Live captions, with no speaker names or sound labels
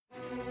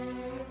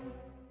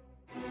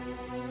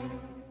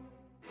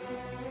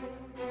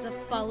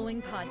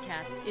following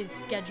podcast is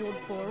scheduled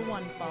for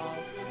one fall.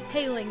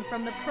 Hailing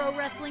from the Pro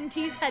Wrestling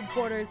Tees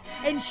headquarters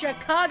in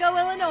Chicago,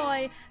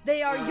 Illinois,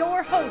 they are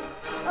your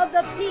hosts of the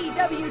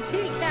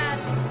PWT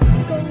Cast,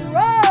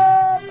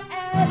 Scrub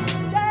and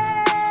Stank!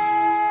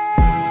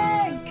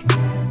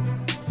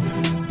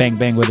 Bang,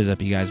 bang, what is up,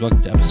 you guys?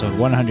 Welcome to episode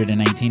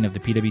 119 of the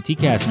PWT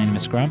Cast. My name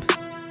is Scrump.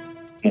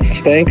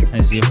 Stank. This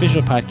is the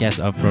official podcast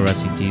of Pro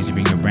Wrestling Tees. We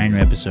bring you a brand new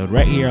episode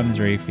right here on this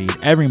very feed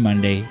every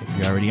Monday. If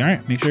you already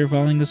aren't, make sure you're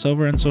following us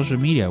over on social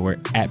media. We're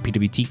at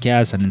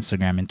PWTcast on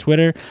Instagram and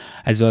Twitter,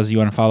 as well as you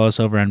want to follow us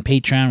over on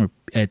Patreon.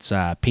 It's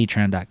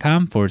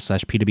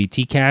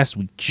patreon.com/PWTcast.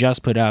 We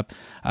just put up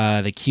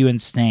the Q and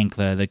Stank,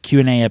 the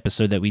Q&A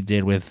episode that we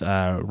did with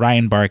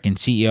Ryan Barkin,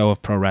 CEO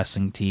of Pro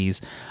Wrestling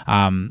Tees,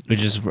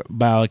 which is,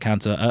 by all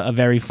accounts, a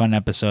very fun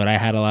episode. I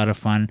had a lot of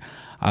fun.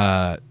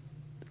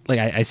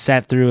 I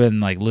sat through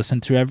and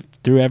listened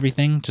through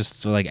everything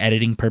just for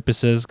editing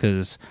purposes,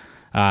 because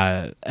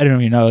I don't know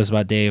if you know this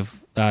about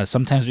Dave.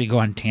 Sometimes we go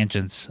on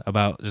tangents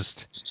about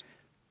just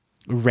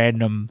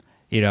random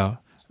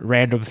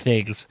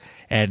things,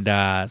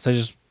 and so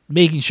just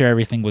making sure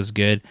everything was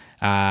good.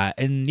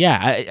 And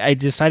yeah, I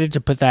decided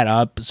to put that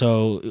up.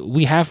 So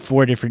we have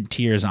 4 different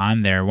tiers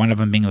on there. One of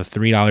them being the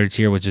 $3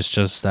 tier, which is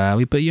just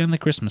we put you on the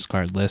Christmas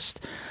card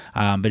list.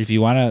 But if you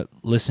want to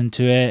listen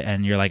to it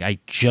and you're like, I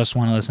just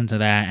want to listen to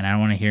that, and I don't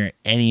want to hear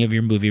any of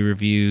your movie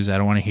reviews, I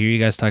don't want to hear you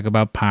guys talk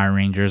about Power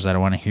Rangers, I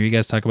don't want to hear you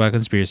guys talk about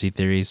conspiracy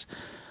theories,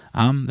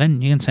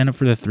 then you can sign up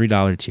for the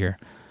 $3 tier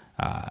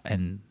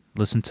and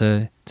listen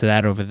to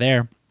that over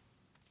there.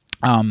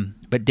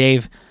 But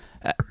Dave,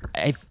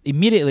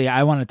 immediately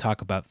I want to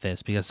talk about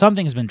this because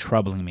something's been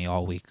troubling me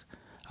all week.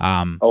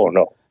 Oh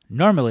no!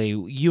 Normally,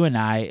 you and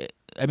not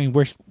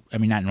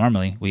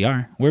normally,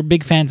 we're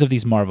big fans of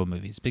these Marvel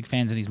movies, big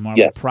fans of these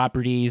Marvel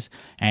properties,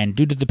 and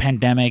due to the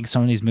pandemic,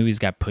 some of these movies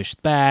got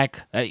pushed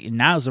back.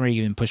 Now some are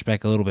even pushed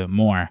back a little bit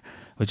more,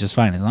 which is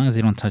fine as long as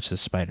they don't touch the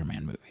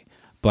Spider-Man movie.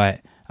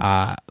 But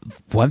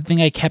one thing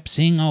I kept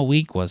seeing all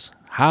week was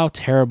how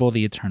terrible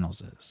The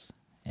Eternals is.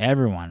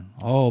 Everyone,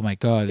 oh my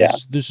god,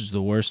 this is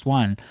the worst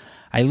one.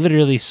 I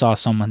literally saw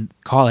someone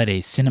call it a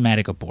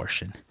cinematic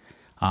abortion.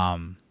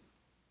 To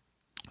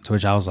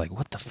which I was like,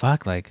 what the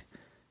fuck?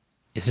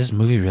 Is this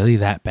movie really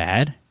that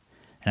bad?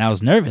 And I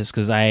was nervous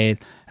because I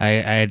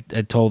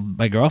told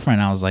my girlfriend,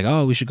 I was like,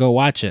 oh, we should go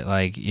watch it.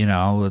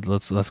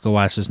 Let's go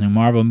watch this new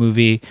Marvel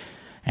movie.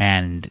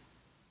 And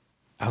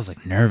I was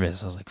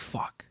nervous. I was like,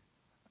 fuck.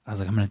 I was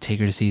like, I'm going to take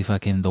her to see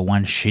fucking the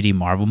one shitty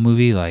Marvel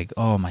movie.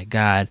 Oh my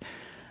God.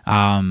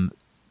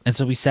 And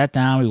so we sat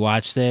down, we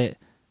watched it.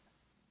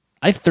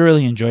 I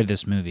thoroughly enjoyed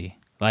this movie.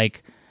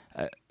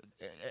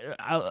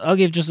 I'll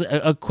give just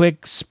a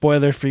quick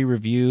spoiler-free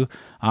review.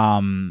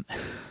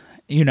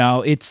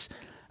 It's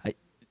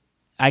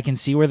I can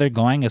see where they're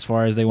going as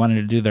far as they wanted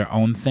to do their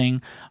own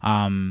thing.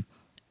 And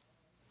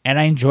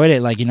I enjoyed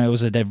it. It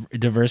was a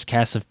diverse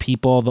cast of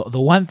people.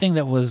 The one thing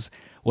that was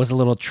a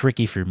little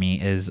tricky for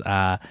me is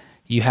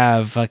you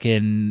have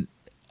fucking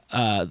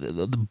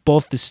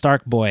both the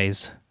Stark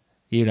boys.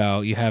 You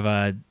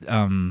have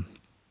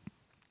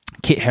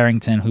Kit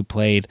Harington, who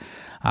played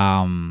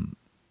Jon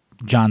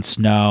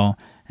Snow,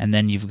 and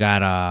then you've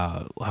got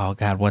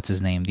what's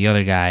his name? The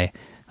other guy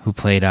who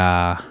played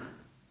Robb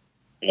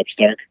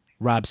Stark.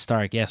 Robb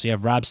Stark. Yeah, so you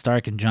have Robb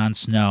Stark and Jon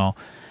Snow,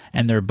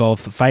 and they're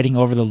both fighting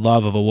over the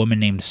love of a woman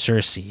named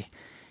Cersei,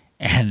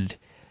 and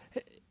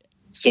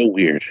so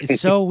weird.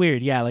 It's so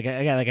weird. Yeah,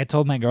 I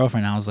told my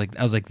girlfriend, I was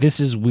like, this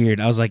is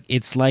weird. I was like,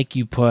 it's like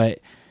you put,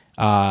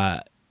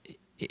 I'm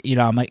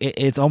like,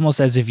 it's almost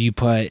as if you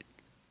put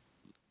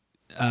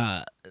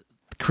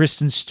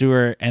Kristen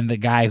Stewart and the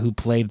guy who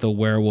played the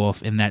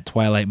werewolf in that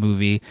Twilight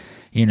movie,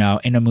 in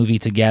a movie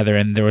together,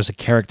 and there was a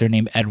character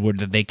named Edward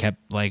that they kept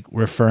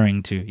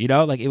referring to. It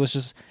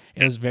was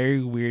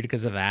very weird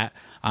because of that.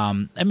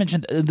 I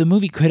mentioned the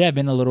movie could have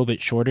been a little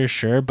bit shorter,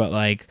 sure, but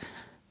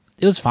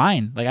it was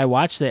fine. I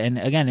watched it, and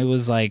again, it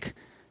was I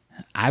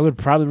would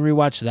probably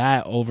rewatch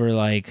that over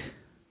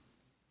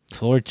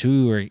Thor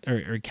 2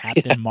 or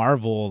Captain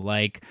Marvel.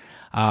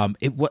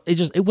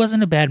 It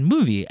wasn't a bad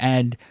movie,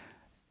 and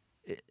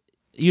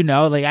I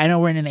know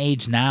we're in an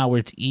age now where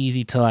it's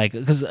easy to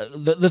because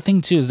the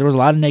thing too is there was a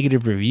lot of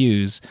negative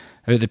reviews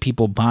or the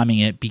people bombing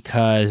it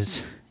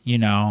because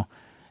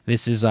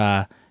this is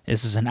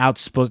an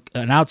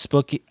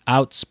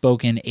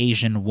outspoken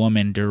Asian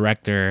woman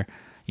director,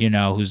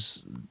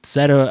 who's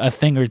said a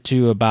thing or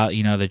two about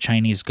the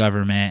Chinese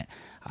government.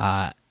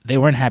 They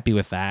weren't happy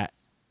with that.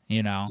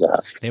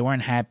 They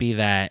weren't happy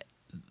that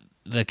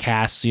the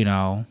cast,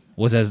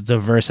 was as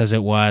diverse as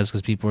it was,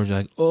 because people were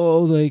like,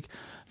 oh, they're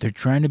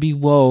trying to be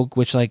woke,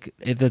 which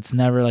that's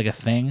never a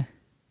thing,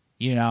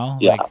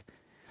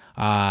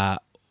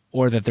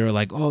 or that they're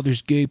like, oh,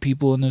 there's gay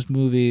people in this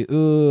movie.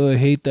 Oh, I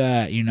hate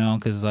that,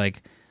 because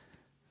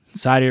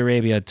Saudi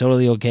Arabia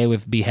totally okay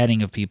with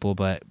beheading of people,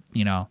 but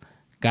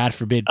God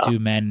forbid 2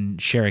 men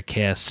share a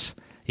kiss,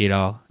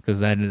 because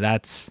then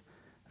that's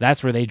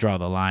where they draw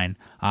the line.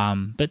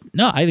 But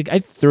no, I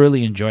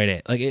thoroughly enjoyed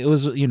it. It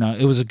was,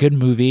 it was a good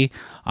movie.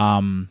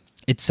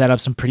 it set up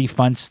some pretty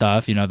fun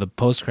stuff. You know, the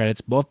post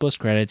credits, both post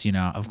credits. You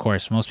know, of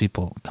course, most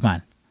people, come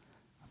on,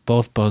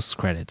 both post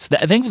credits.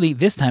 Thankfully,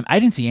 this time I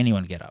didn't see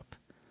anyone get up.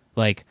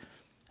 Like,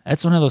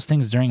 that's one of those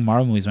things during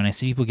Marvel movies when I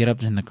see people get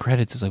up in the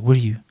credits. It's like, what are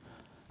you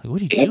You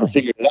doing? haven't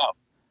figured it out.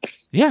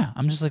 Yeah,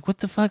 I'm just like, what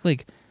the fuck?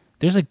 Like,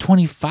 there's like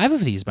 25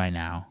 of these by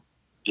now.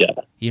 Yeah.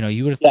 You know,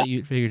 you would have thought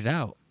you figured it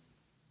out.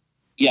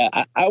 Yeah,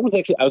 I was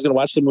going to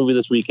watch the movie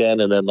this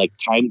weekend, and then like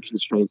time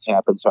constraints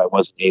happened, so I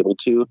wasn't able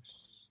to.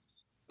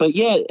 But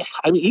yeah,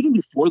 I mean, even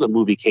before the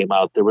movie came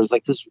out, there was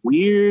like this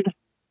weird. It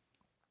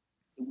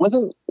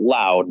wasn't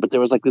loud, but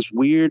there was like this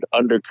weird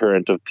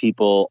undercurrent of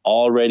people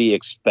already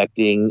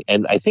expecting,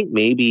 and I think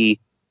maybe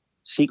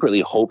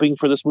secretly hoping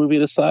for this movie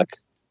to suck.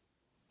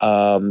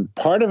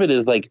 Part of it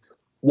is like,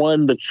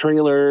 one, the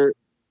trailer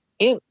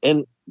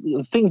and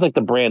things like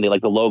the branding,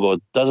 like the logo,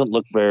 it doesn't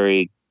look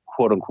very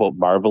quote unquote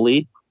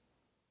Marvel-y.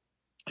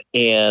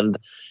 And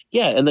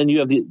yeah, and then you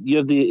have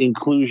the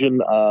inclusion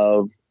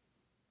of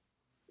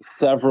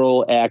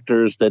several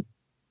actors that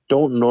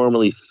don't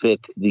normally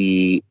fit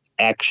the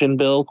action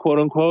bill, quote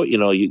unquote. You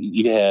know,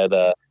 you had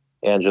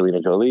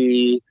Angelina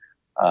Jolie,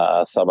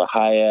 Salma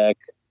Hayek,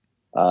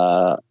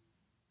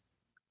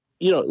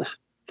 you know,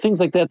 things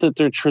like that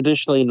they're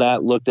traditionally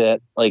not looked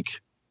at like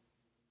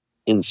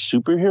in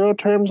superhero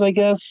terms, I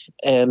guess.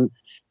 And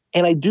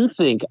I do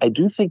think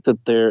that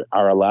there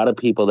are a lot of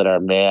people that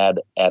are mad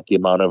at the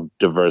amount of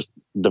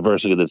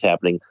diversity that's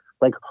happening.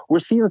 Like, we're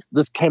seeing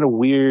this kind of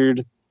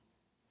weird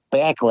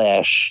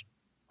backlash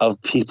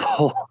of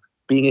people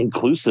being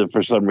inclusive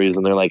for some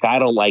reason. They're like, I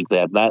don't like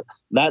that.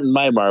 Not in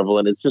my Marvel.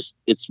 And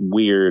it's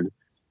weird.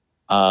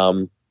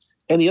 And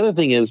the other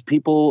thing is,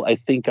 people, I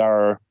think,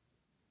 are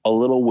a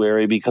little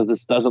wary because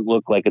this doesn't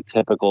look like a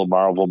typical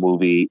Marvel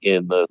movie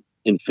in the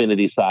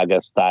Infinity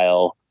Saga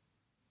style,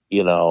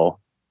 you know.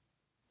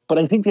 But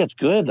I think that's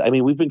good. I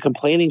mean, we've been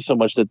complaining so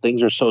much that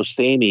things are so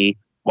samey.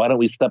 Why don't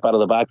we step out of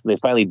the box? And they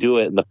finally do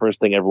it, and the first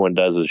thing everyone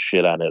does is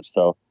shit on it.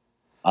 So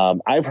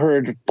I've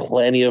heard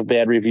plenty of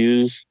bad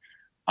reviews,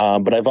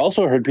 but I've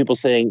also heard people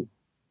saying,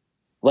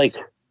 like,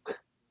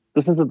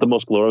 this isn't the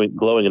most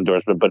glowing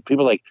endorsement, but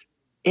people are like,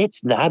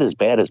 it's not as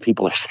bad as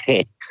people are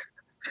saying.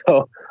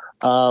 So,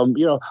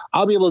 you know,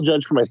 I'll be able to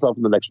judge for myself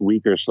in the next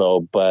week or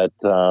so. But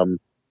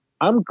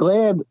I'm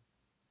glad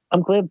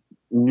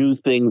new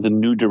things and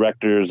new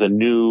directors and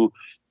new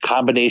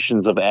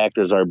combinations of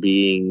actors are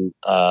being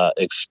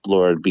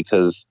explored,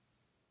 because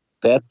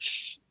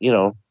that's, you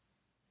know,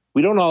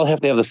 we don't all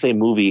have to have the same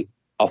movie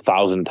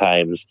 1,000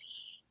 times.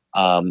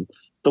 The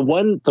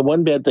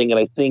one bad thing, and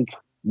I think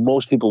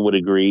most people would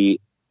agree,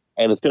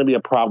 and it's going to be a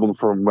problem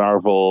for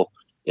Marvel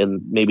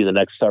in maybe the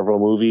next several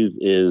movies,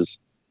 is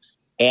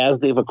as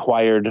they've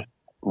acquired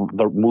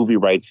the movie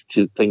rights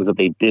to things that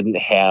they didn't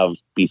have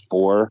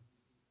before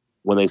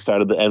when they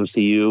started the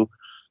MCU,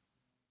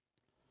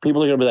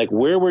 people are going to be like,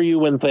 where were you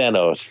when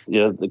Thanos? You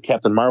know,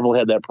 Captain Marvel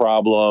had that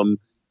problem.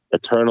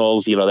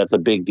 Eternals, you know, that's a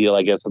big deal,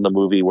 I guess, in the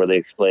movie where they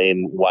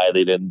explain why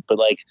they didn't. But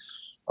like,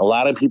 a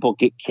lot of people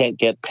can't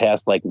get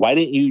past, like, why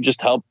didn't you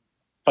just help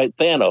fight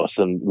Thanos?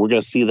 And we're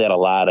going to see that a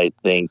lot, I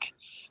think,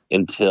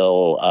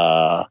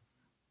 until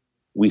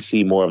we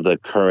see more of the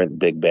current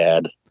big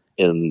bad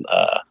in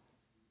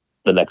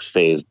the next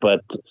phase.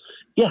 But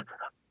yeah,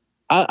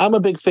 I'm a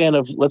big fan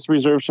of let's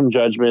reserve some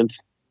judgment.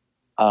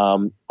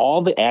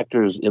 All the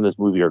actors in this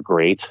movie are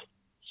great.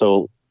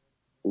 So,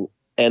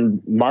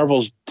 and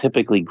Marvel's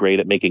typically great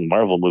at making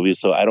Marvel movies,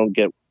 so I don't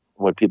get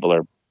what people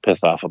are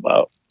pissed off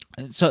about.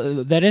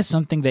 So that is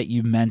something that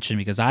you mentioned,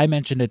 because I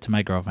mentioned it to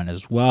my girlfriend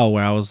as well,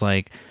 where I was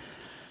like,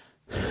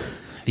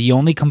 the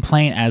only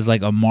complaint as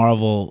like a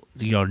Marvel,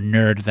 you know,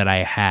 nerd that I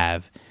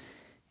have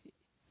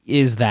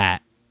is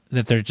that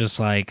they're just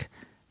like,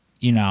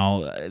 you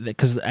know,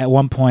 because at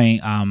one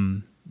point,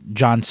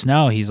 Jon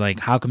Snow, he's like,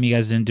 how come you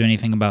guys didn't do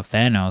anything about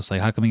Thanos?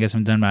 Like, how come you guys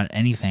haven't done about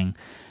anything?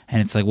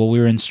 And it's like, well, we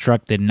were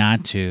instructed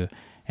not to.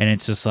 And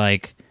it's just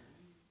like,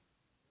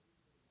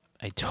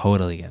 I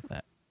totally get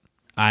that.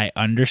 I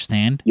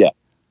understand. Yeah.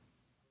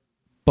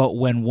 But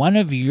when one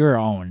of your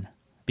own,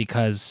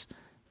 because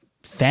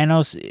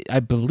Thanos, I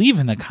believe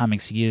in the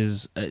comics, he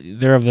is,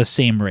 they're of the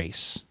same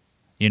race,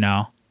 you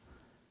know?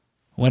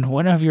 When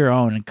one of your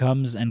own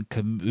comes and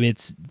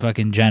commits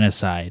fucking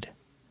genocide,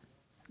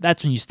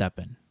 that's when you step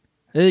in.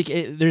 Like,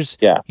 there's,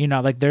 you know,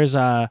 like there's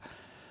a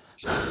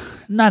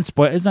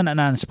non-spoiler. It's not a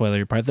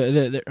non-spoiler part.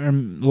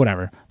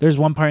 Whatever. There's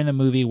one part in the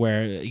movie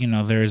where, you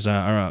know, there's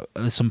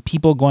some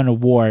people going to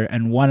war,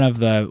 and one of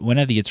the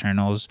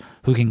Eternals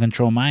who can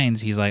control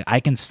minds, he's like, I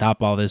can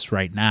stop all this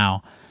right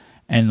now,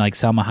 and like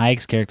Salma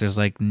Hayek's character is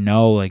like,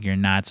 no, like you're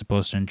not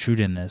supposed to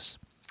intrude in this.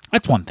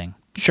 That's one thing.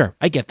 Sure,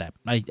 I get that.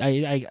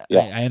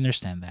 I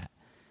understand that.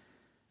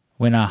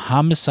 When a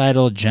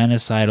homicidal,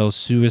 genocidal,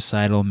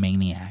 suicidal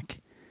maniac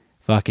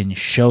fucking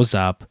shows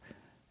up,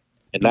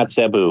 and not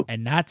Sabu,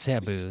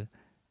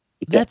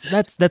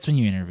 that's when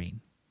you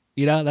intervene.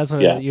 You know, that's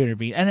when you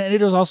intervene. And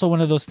it was also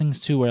one of those things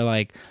too, where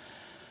like,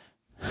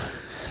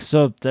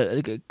 so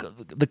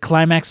the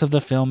climax of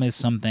the film is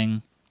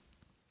something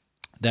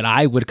that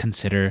I would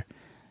consider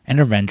an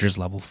Avengers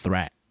level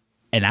threat.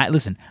 And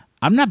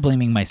I'm not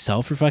blaming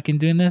myself for fucking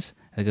doing this,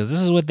 because this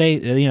is what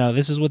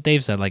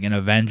they've said, like an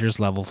Avengers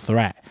level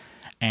threat.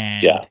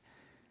 And Yeah.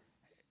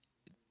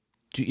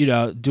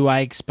 do I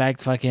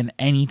expect fucking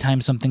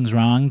anytime something's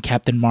wrong,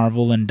 Captain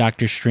Marvel and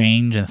Doctor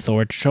Strange and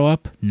Thor to show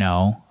up?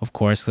 No, of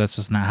course, that's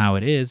just not how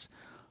it is.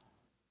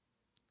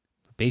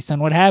 Based on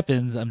what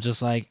happens, I'm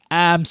just like,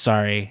 I'm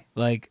sorry.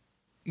 Like,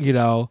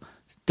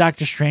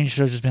 Doctor Strange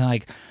should have just been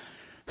like,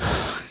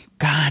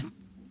 God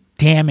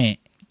damn it.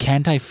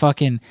 Can't I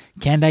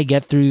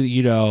get through,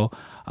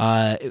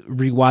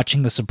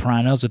 rewatching The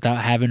Sopranos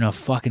without having to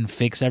fucking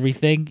fix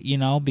everything,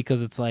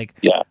 because it's like,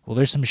 yeah, well,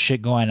 there's some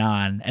shit going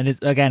on. And it's,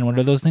 again, one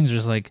of those things where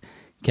it's like,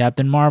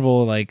 Captain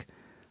Marvel, like,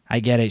 I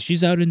get it.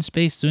 She's out in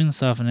space doing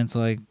stuff, and it's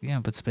like, yeah,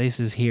 but space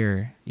is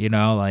here,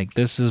 like,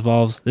 this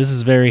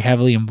is very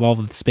heavily involved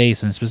with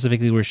space, and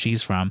specifically where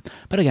she's from.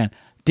 But again,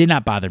 did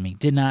not bother me.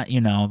 Did not,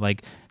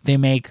 like, they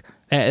make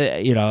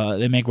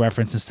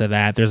references to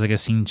that. There's like a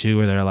scene too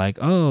where they're like,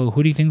 oh,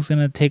 who do you think's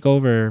gonna take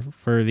over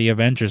for the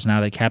Avengers now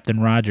that Captain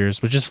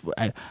Rogers, which is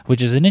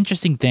an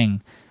interesting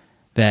thing,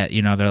 that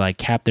they're like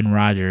Captain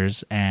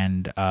Rogers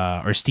and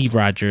or Steve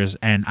Rogers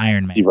and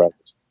Iron Man. Steve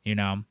Rogers.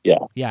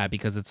 Yeah,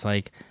 because it's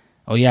like,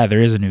 oh yeah,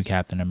 there is a new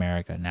Captain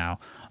America now.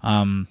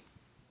 And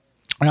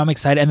I'm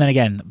excited. And then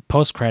again,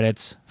 post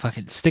credits,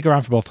 fucking stick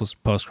around for both those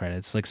post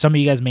credits. Like, some of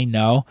you guys may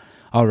know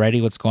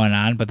already what's going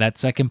on, but that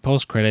second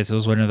post credits, it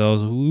was one of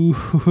those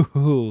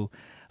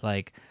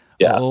like,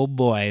 yeah. Oh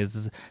boy,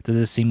 does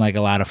this seem like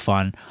a lot of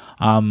fun.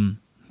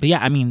 But yeah,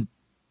 I mean,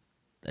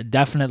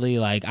 definitely,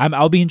 like,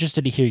 I'll be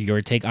interested to hear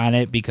your take on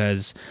it,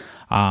 because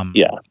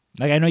like,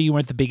 I know you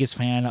weren't the biggest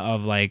fan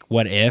of like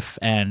What If,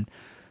 and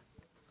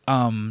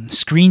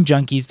Screen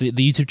Junkies, the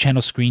YouTube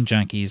channel Screen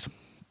Junkies,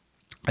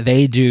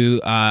 they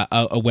do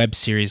a web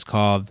series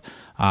called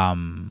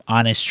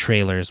Honest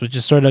Trailers, which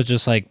is sort of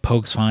just like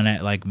pokes fun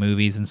at like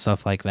movies and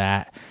stuff like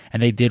that.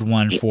 And they did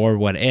one for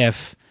What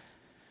If,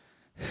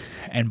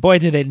 and boy,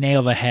 did they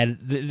nail the head.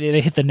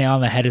 They hit the nail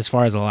on the head as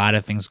far as a lot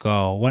of things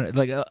go.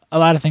 A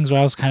lot of things where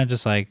I was kind of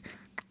just like,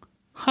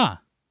 huh,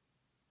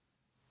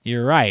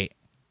 you're right.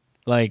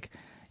 Like,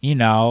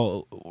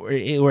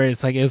 where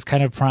it's like, it was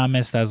kind of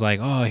promised as like,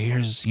 oh,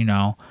 here's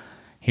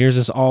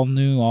this all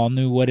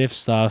new What If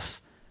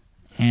stuff.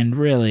 And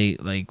really,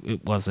 like,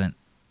 it wasn't.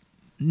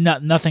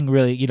 Nothing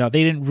really,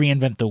 they didn't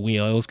reinvent the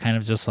wheel. It was kind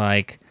of just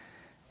like,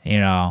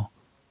 Well,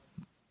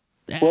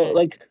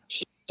 like,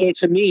 so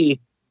to me,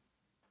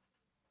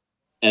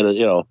 and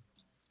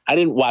I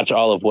didn't watch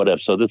all of What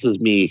If, so this is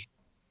me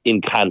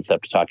in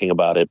concept talking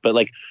about it. But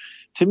like,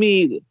 to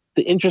me,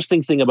 the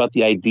interesting thing about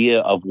the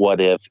idea of What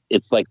If,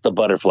 it's like the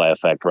butterfly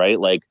effect, right?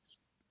 Like,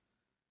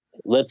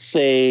 let's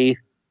say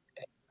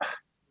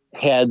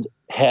had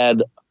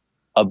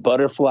a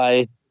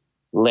butterfly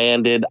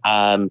landed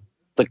on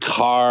the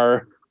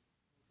car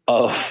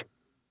of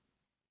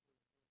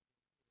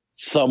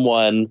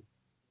someone,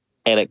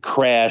 and it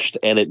crashed,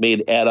 and it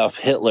made Adolf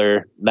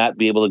Hitler not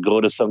be able to go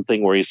to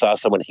something where he saw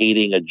someone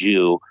hating a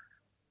Jew.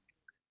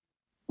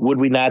 Would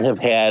we not have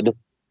had,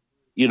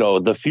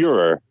 the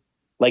Fuhrer?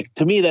 Like,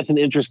 to me, that's an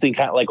interesting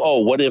kind of like,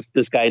 oh, what if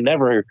this guy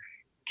never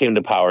came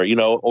to power,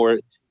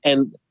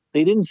 and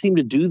they didn't seem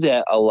to do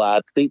that a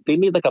lot. They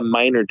made like a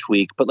minor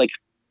tweak, but like,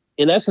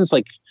 in essence,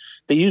 like,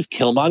 they used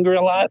Killmonger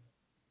a lot.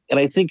 And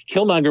I think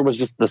Killmonger was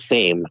just the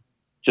same,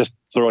 just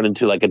thrown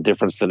into like a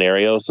different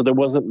scenario. So there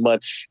wasn't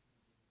much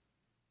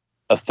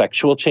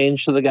effectual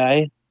change to the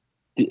guy,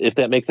 if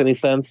that makes any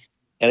sense.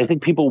 And I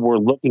think people were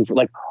looking for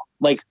like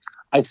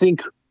I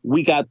think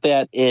we got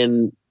that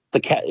in the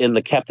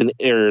Captain,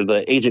 or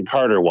the Agent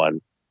Carter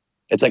one.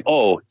 It's like,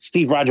 oh,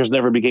 Steve Rogers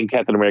never became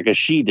Captain America.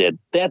 She did.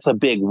 That's a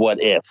big what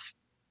if.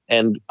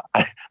 And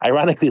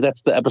ironically,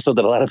 that's the episode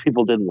that a lot of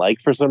people didn't like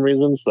for some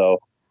reason. So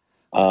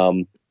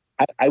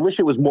I wish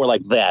it was more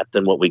like that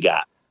than what we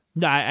got.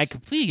 No, I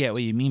completely get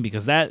what you mean,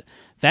 because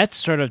that's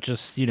sort of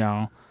just,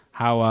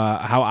 how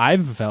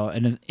I've felt,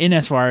 and in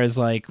as far as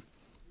like,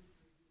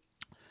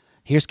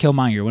 here's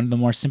Killmonger, one of the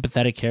more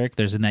sympathetic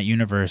characters in that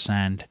universe,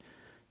 and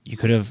you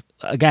could have,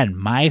 again,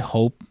 my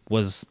hope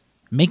was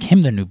make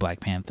him the new Black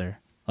Panther.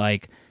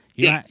 Like,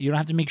 you don't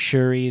have to make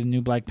Shuri the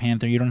new Black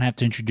Panther. You don't have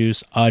to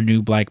introduce a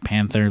new Black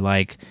Panther.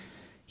 Like,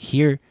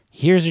 here's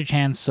your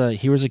chance.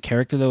 He was a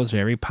character that was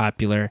very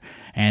popular,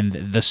 and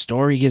the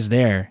story is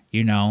there.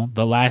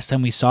 The last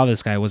time we saw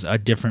this guy was a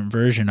different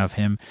version of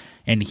him,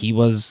 and he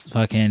was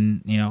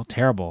fucking,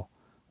 terrible.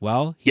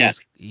 Well, he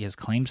has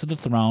claims to the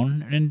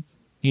throne, and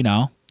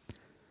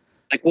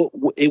like, well,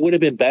 it would have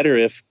been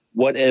better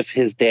what if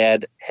his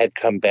dad had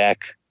come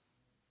back,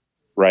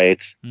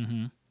 right,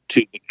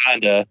 to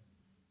Wakanda,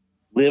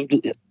 lived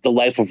the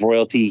life of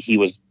royalty he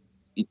was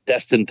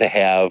destined to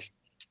have.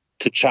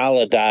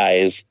 T'Challa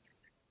dies,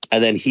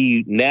 and then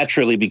he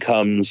naturally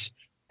becomes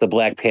the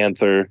Black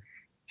Panther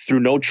through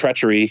no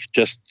treachery,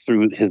 just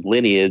through his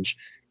lineage,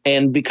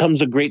 and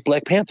becomes a great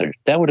Black Panther.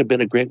 That would have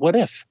been a great what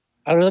if.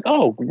 I was like,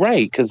 oh,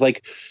 right. Because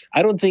like,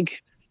 I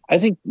think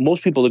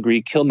most people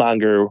agree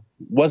Killmonger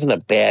wasn't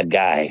a bad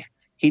guy.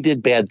 He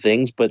did bad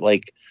things, but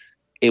like,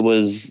 he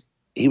was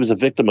a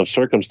victim of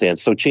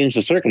circumstance. So change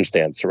the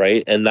circumstance,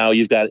 right? And now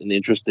you've got an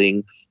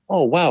interesting,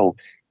 oh wow,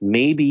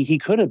 maybe he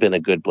could have been a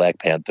good Black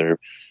Panther.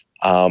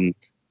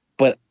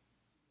 But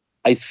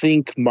I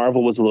think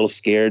Marvel was a little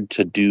scared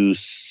to do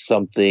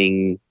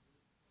something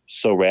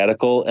so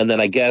radical. And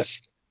then I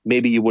guess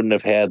maybe you wouldn't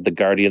have had the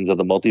Guardians of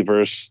the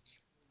Multiverse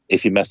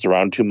if you messed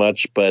around too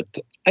much. But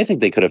I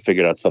think they could have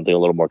figured out something a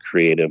little more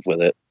creative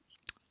with it.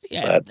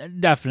 Yeah,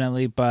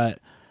 definitely. But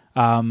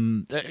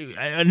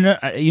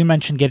you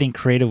mentioned getting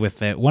creative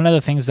with it. One of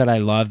the things that I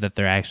love that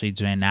they're actually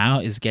doing now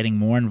is getting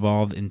more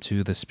involved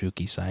into the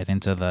spooky side,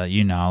 into the,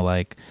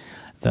 like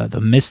the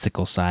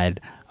mystical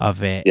side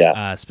of it.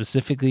 Yeah.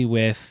 Specifically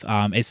with,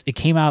 it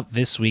came out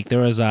this week. There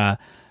was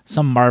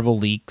some Marvel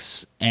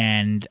leaks,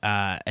 and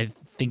I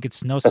think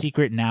it's no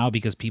secret now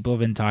because people have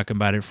been talking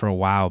about it for a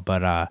while,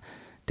 but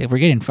we're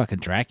getting fucking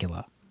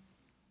Dracula.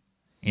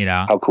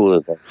 How cool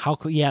is that? How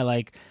cool? Yeah,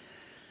 like,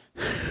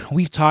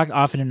 we've talked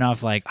often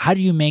enough, like, how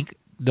do you make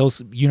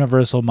those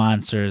universal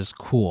monsters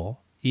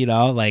cool?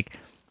 Like,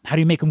 how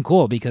do you make them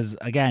cool? Because,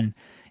 again,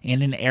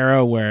 in an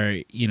era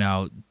where,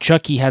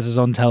 Chucky has his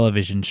own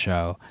television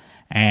show,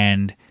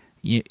 and,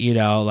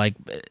 like,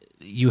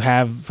 you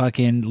have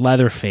fucking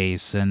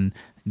Leatherface and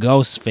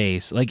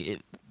Ghostface. Like,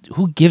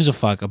 who gives a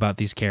fuck about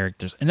these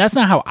characters? And that's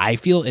not how I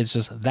feel. It's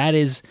just,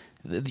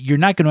 you're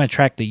not going to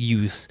attract the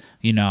youth,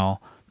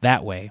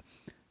 that way.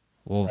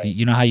 Well, right.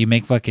 You know how you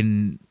make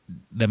fucking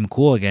them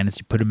cool again is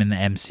you put them in the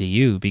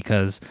MCU,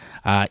 because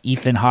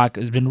Ethan Hawke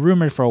has been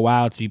rumored for a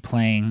while to be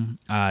playing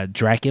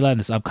Dracula in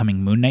this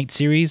upcoming Moon Knight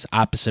series,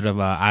 opposite of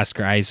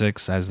Oscar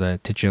Isaacs as the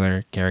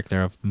titular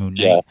character of Moon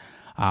Knight.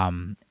 Yeah.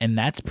 And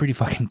that's pretty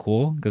fucking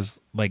cool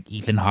because, like,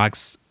 Ethan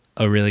Hawke's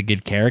a really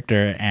good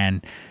character,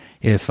 and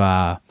if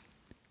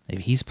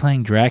he's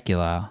playing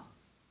Dracula,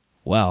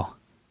 well,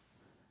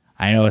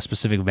 I know a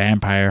specific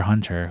vampire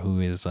hunter who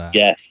is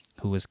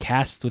who was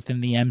cast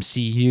within the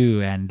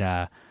MCU,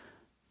 and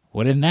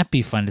wouldn't that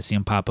be fun to see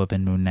him pop up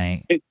in Moon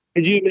Knight?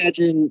 Could you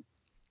imagine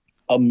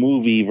a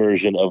movie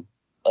version of,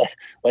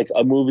 like,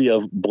 a movie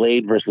of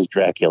Blade versus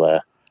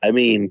Dracula? I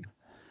mean,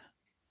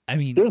 this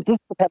is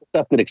the kind of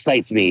stuff that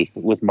excites me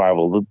with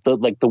Marvel.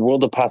 The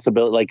world of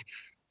possibility. Like,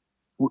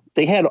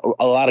 they had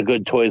a lot of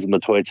good toys in the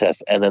toy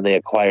chest, and then they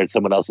acquired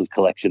someone else's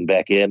collection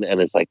back in,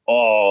 and it's like,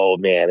 oh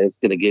man, it's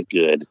gonna get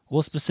good.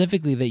 Well,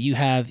 specifically that you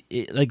have,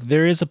 like,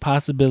 there is a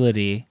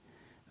possibility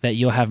that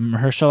you'll have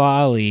Mahershala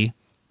Ali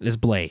as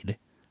Blade,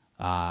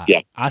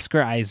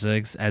 Oscar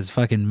Isaacs as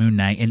fucking Moon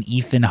Knight, and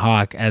Ethan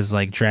Hawke as,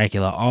 like,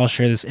 Dracula all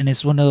share this, and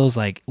it's one of those,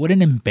 like, what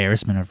an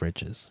embarrassment of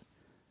riches.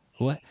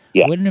 What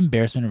an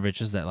embarrassment of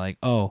riches that, like,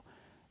 oh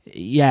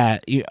yeah,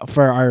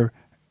 for our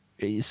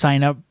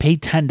sign up, pay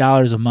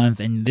 $10 a month,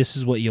 and this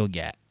is what you'll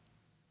get.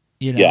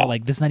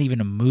 Like, this is not even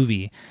a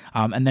movie.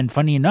 And then,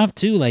 funny enough,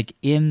 too, like,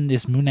 in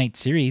this Moon Knight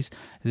series,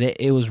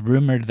 it was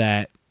rumored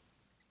that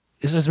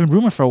this has been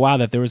rumored for a while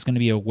that there was going to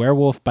be a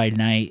Werewolf by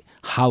Night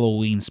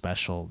Halloween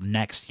special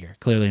next year.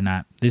 Clearly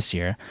not this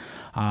year.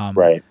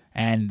 Right.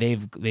 And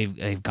they've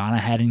gone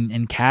ahead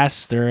and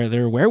cast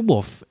their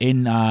werewolf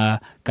in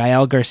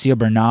Gael Garcia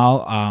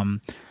Bernal.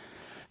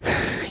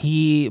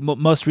 He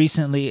most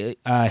recently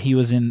he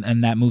was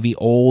in that movie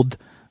Old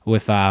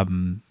with that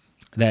M.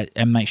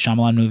 Night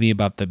Shyamalan movie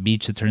about the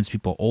beach that turns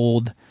people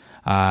old.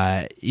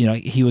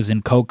 He was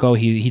in Coco.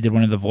 He did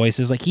one of the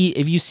voices. Like,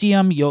 if you see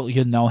him, you'll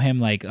know him.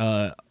 Like,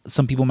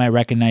 some people might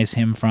recognize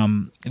him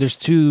from. There's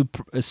two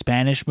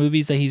Spanish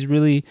movies that he's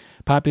really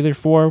popular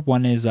for.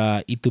 One is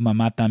Y tu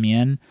mamá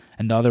también,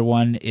 and the other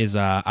one is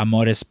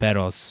Amores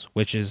Perros,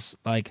 which is,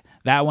 like,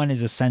 that one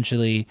is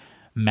essentially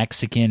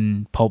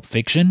Mexican Pulp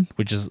Fiction,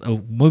 which is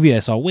a movie I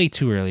saw way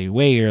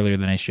earlier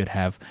than I should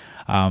have.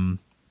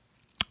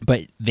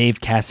 But they've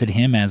casted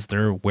him as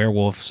their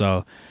werewolf,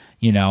 so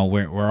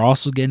we're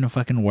also getting a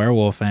fucking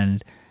werewolf,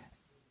 and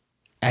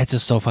it's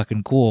just so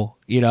fucking cool.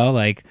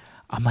 Like,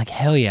 I'm like,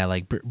 hell yeah,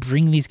 like,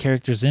 bring these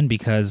characters in,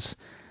 because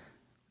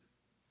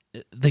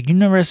the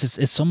universe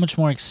is so much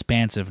more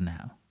expansive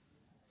now.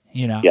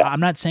 I'm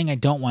not saying I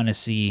don't want to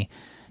see,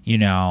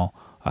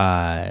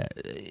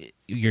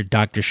 your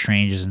Doctor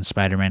Stranges and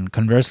Spider-Man.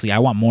 Conversely, I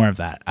want more of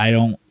that. I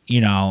don't,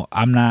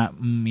 I'm not,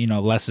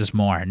 less is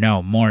more.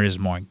 No, more is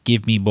more.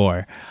 Give me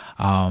more.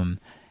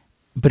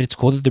 But it's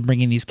cool that they're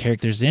bringing these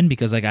characters in,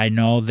 because, like, I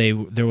know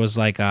there was,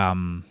 like,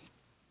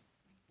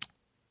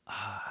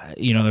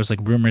 there's, like,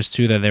 rumors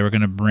too that they were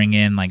gonna bring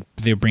in, like,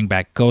 they bring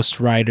back Ghost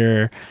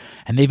Rider,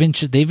 and they've been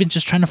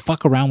just trying to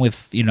fuck around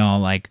with,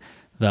 like,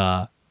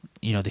 the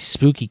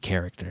spooky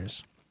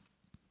characters.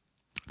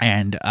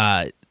 And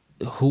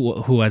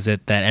who was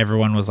it that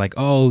everyone was like,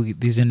 oh,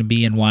 he's gonna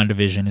be in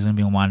WandaVision. He's gonna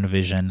be in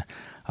WandaVision.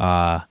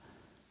 That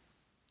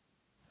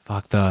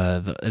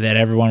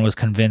everyone was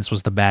convinced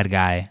was the bad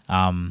guy.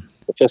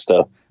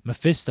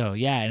 Mephisto,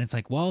 yeah. And it's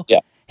like, well,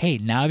 hey,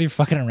 now if you're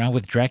fucking around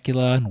with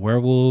Dracula and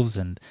werewolves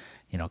and,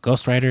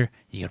 Ghost Rider,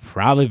 you could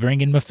probably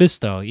bring in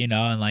Mephisto,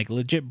 and, like,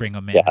 legit bring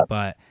him in. Yeah.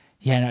 But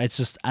yeah, no, it's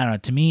just, I don't know.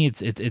 To me,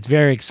 it's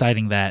very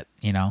exciting that,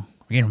 we're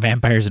getting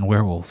vampires and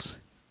werewolves.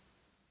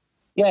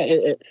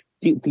 Yeah,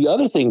 the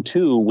other thing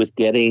too with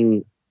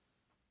getting,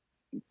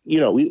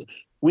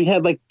 we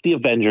had like the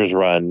Avengers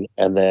run,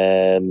 and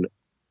then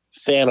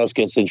Thanos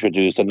gets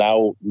introduced, and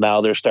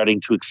now they're starting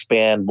to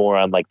expand more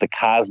on like the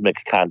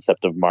cosmic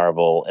concept of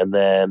Marvel, and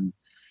then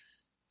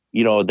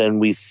then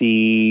we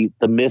see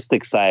the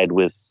mystic side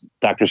with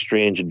Doctor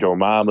Strange and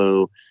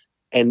Dormammu,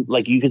 and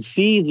like you can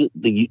see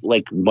the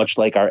like much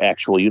like our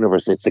actual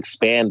universe, it's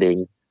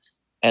expanding,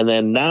 and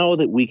then now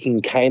that we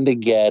can kind of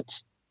get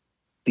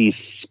these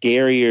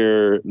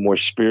scarier, more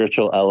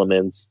spiritual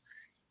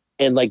elements,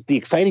 and like the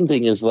exciting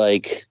thing is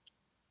like,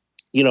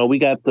 we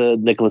got the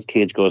Nicolas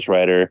Cage Ghost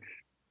Rider.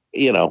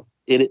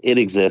 It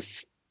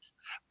exists,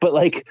 but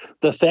like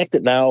the fact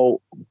that now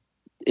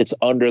it's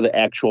under the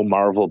actual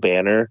Marvel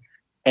banner,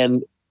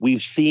 and we've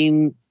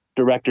seen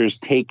directors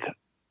take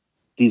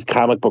these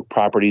comic book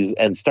properties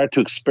and start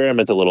to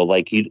experiment a little.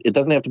 Like it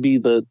doesn't have to be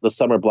the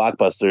summer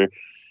blockbuster.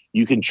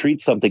 You can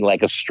treat something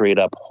like a straight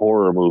up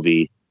horror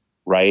movie,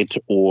 right?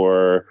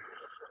 Or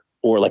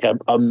like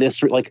a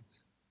mystery. Like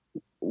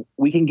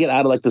we can get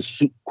out of like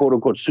the quote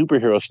unquote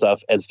superhero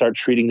stuff and start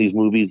treating these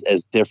movies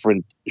as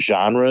different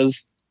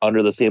genres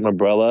under the same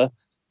umbrella.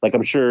 Like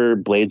I'm sure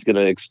Blade's going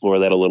to explore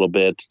that a little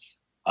bit.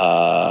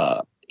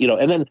 And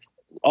then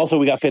also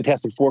we got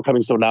Fantastic Four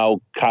coming. So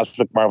now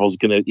Cosmic Marvel's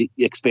going to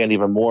expand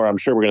even more. I'm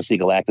sure we're going to see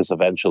Galactus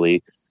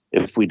eventually.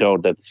 If we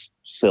don't, that's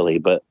silly.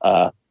 But,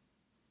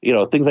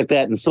 things like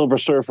that, and Silver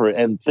Surfer,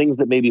 and things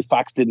that maybe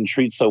Fox didn't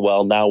treat so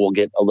well, now we'll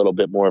get a little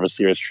bit more of a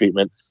serious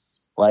treatment.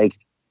 Like,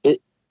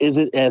 is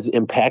it as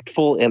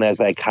impactful and as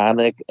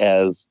iconic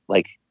as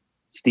like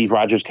Steve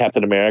Rogers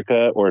Captain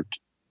America or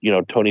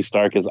Tony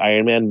Stark as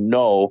Iron Man?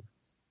 No,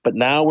 but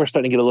now we're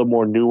starting to get a little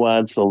more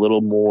nuance, a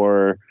little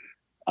more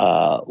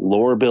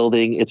lore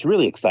building. It's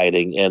really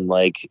exciting, and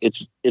like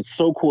it's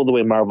so cool the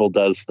way Marvel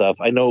does stuff.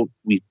 I know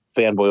we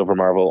fanboy over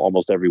Marvel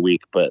almost every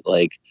week, but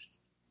like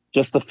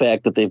just the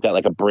fact that they've got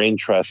like a brain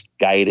trust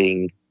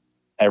guiding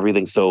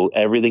everything, so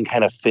everything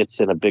kind of fits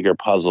in a bigger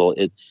puzzle.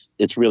 It's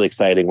really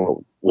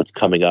exciting what's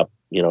coming up,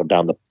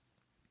 down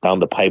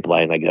the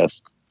pipeline, I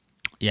guess.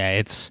 Yeah,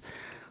 it's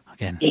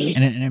again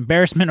an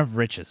embarrassment of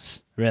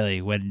riches,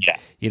 really, when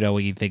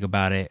when you think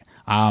about it.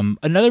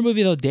 Another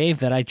movie though, Dave,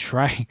 that I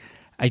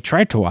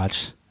tried to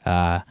watch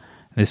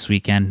this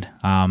weekend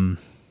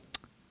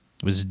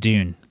was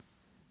Dune.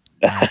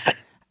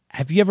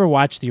 Have you ever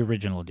watched the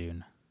original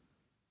Dune?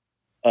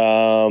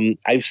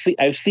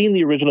 I've seen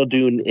the original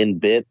Dune in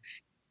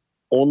bits,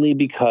 only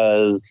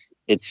because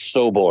it's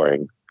so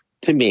boring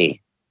to me.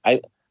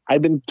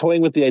 I've been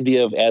toying with the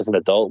idea of as an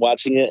adult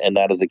watching it and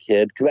not as a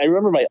kid, because I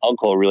remember my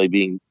uncle really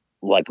being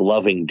like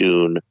loving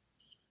Dune,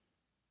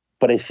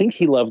 but I think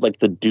he loved like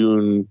the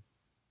Dune.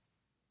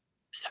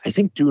 I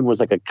think Dune was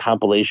like a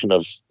compilation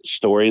of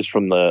stories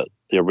from the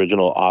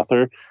original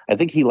author. I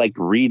think he liked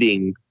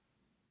reading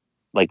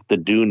like the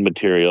Dune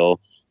material,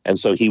 and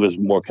so he was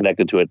more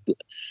connected to it.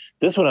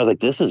 This one, I was like,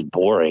 this is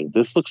boring.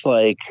 This looks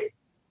like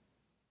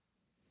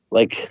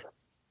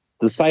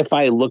the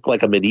sci-fi looked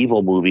like a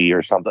medieval movie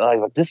or something. I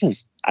was like,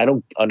 I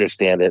don't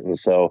understand it. And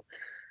so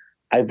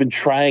I've been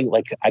trying,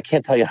 like, I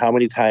can't tell you how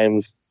many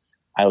times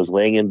I was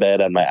laying in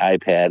bed on my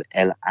iPad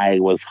and I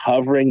was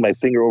hovering my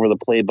finger over the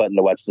play button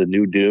to watch the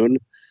new Dune,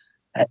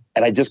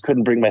 and I just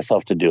couldn't bring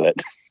myself to do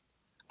it.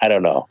 I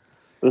don't know.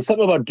 There's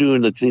something about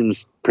Dune that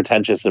seems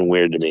pretentious and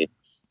weird to me,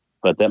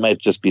 but that might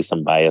just be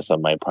some bias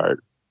on my part.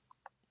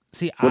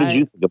 See, what did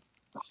you think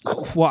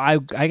of? Well,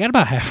 I got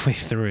about halfway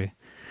through.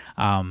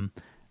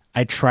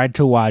 I tried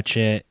to watch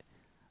it.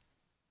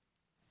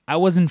 I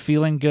wasn't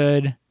feeling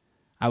good.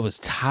 I was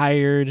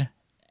tired.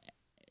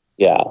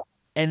 Yeah.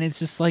 And it's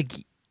just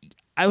like,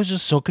 I was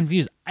just so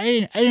confused. I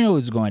didn't know what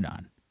was going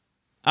on.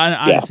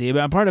 Honestly,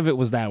 yeah. Part of it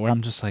was that where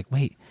I'm just like,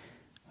 wait,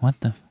 what's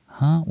going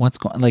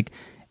on? Like,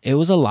 it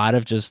was a lot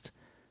of just,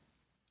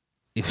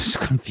 it was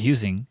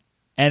confusing.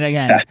 And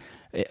again,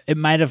 it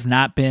might have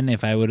not been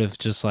if I would have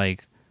just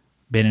like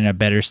been in a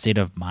better state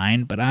of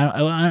mind, but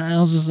I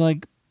was just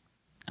like,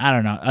 I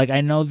don't know. Like,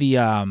 I know the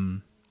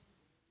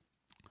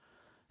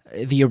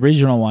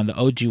original one, the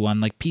OG one,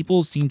 like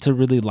people seem to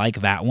really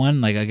like that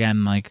one. Like,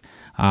 again, like,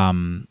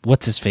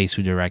 what's his face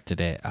who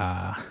directed it?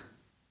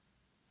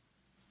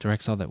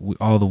 Directs all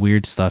the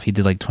weird stuff. He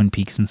did like Twin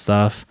Peaks and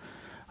stuff.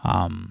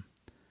 I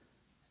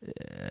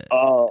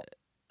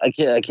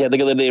can't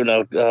think of the name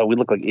now. We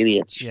look like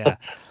idiots. Yeah.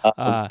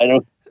 I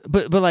don't.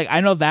 But like,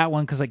 I know that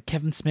one because like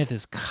Kevin Smith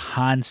is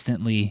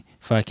constantly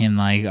fucking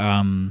like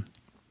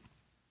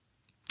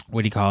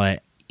what do you call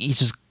it? He's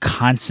just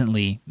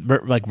constantly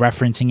like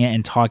referencing it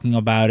and talking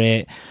about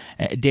it.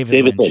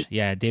 David Lynch.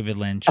 Yeah, David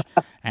Lynch.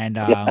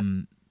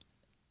 And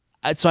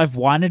so I've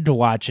wanted to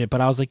watch it, but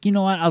I was like, you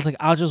know what? I was like,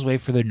 I'll just wait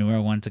for the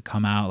newer one to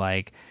come out.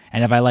 Like,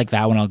 and if I like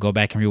that one, I'll go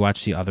back and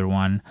rewatch the other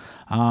one.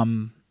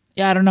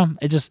 Yeah, I don't know.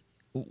 It just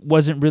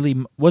wasn't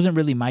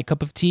really my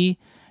cup of tea.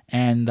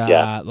 And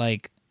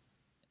like,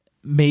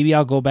 maybe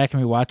I'll go back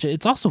and rewatch it.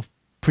 It's also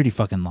pretty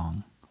fucking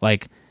long.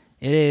 Like,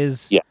 it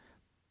is. Yeah.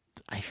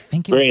 I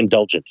think very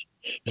indulgent.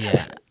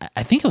 Yeah,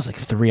 I think it was like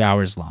 3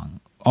 hours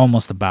long,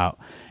 almost about.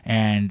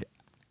 And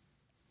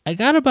I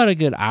got about a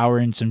good hour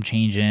and some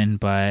change in,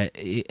 but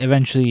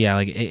eventually, yeah,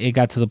 like it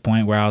got to the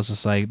point where I was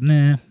just like,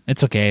 nah,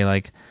 it's okay.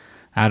 Like,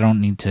 I don't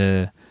need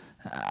to.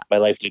 My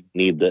life didn't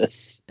need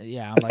this.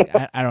 Yeah, I'm like,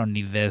 I don't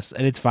need this,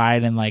 and it's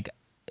fine. And like,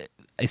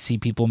 I see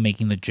people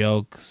making the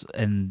jokes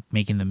and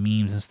making the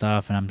memes and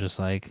stuff, and I'm just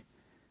like,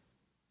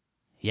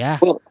 yeah.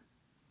 Well,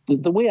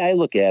 the way I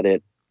look at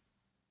it,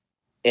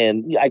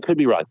 and I could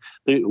be wrong.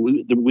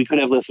 We could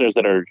have listeners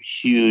that are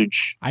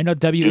huge. I know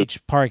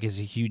W.H. Park is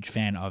a huge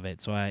fan of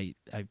it, so I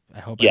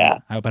hope Yeah.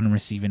 I hope I don't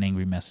receive an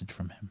angry message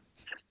from him.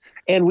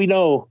 And we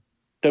know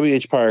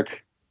W.H.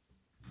 Park.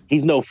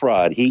 He's no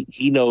fraud. He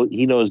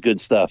knows good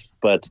stuff.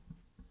 But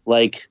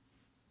like,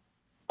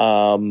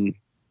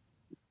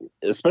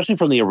 especially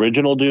from the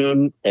original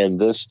Dune and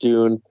this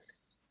Dune,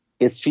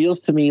 it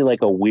feels to me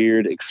like a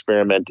weird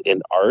experiment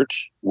in art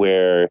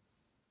where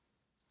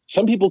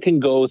some people can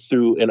go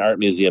through an art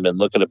museum and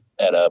look at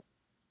a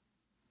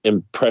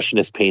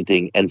impressionist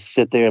painting and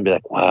sit there and be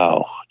like,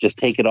 wow, just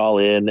take it all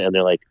in. And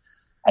they're like,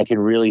 I can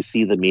really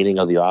see the meaning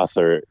of the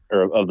author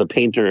or of the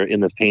painter in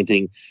this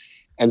painting.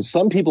 And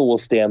some people will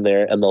stand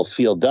there and they'll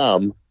feel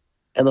dumb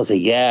and they'll say,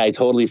 yeah, I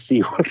totally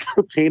see what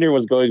the painter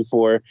was going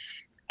for.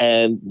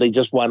 And they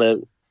just want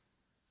to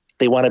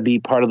be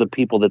part of the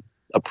people that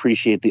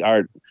appreciate the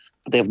art,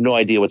 but they have no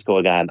idea what's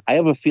going on. I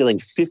have a feeling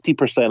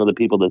 50% of the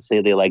people that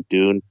say they like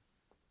Dune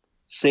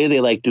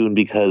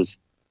because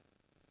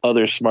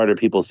other smarter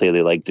people say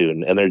they like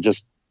Dune, and they're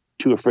just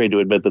too afraid to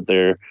admit that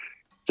they're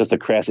just a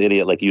crass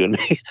idiot like you and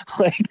me.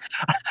 Like,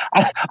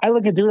 I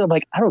look at Dune, I'm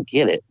like, I don't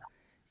get it.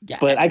 Yeah,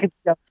 But I could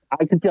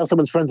tell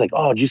someone's friends like,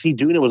 oh, did you see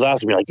Dune? It was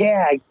awesome. You're like,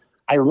 yeah,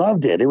 I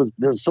loved it. There was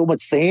so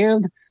much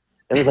sand,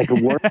 and it was like a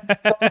word.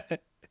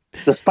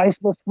 The spice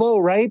must flow,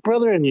 right,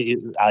 brother? And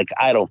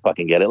I don't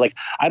fucking get it. Like,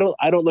 I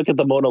don't look at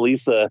the Mona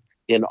Lisa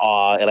in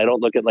awe, and I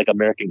don't look at like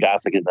American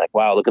Gothic and be like,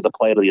 wow, look at the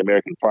plight of the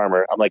American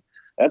farmer. I'm like,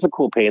 that's a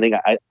cool painting.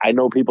 I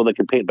know people that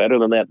can paint better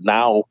than that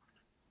now,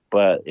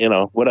 but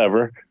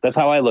whatever. That's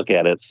how I look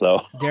at it. So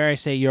dare I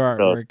say your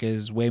artwork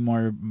is way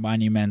more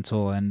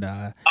monumental and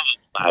than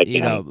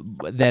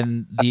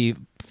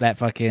that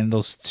fucking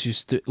those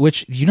two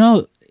which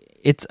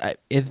it's I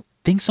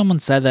think someone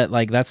said that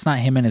like that's not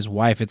him and his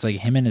wife, it's like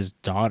him and his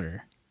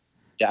daughter.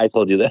 Yeah, I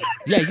told you that.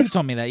 Yeah, you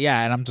told me that.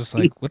 Yeah, and I'm just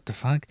like, what the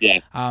fuck? Yeah.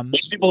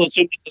 Most people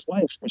assume it's his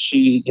wife, but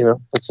she,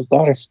 that's his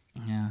daughter.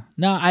 Yeah.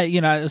 No,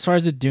 as far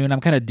as the Dune,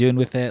 I'm kind of Dune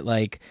with it.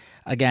 Like,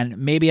 again,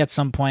 maybe at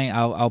some point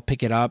I'll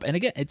pick it up. And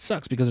again, it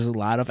sucks because there's a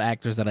lot of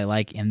actors that I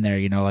like in there.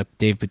 Like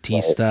Dave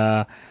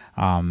Bautista,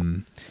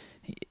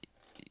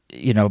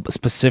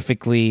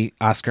 specifically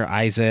Oscar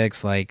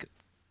Isaacs. Like,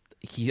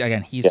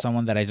 he's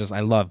someone that I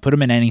love. Put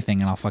him in anything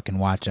and I'll fucking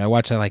watch it. I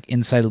watched that like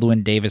Inside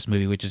Llewyn Davis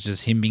movie, which is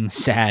just him being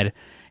sad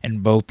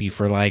and mopey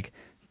for like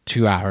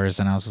 2 hours,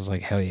 and I was just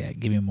like, hell yeah,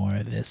 give me more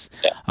of this.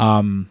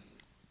 Yeah.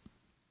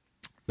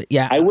 But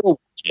yeah, I will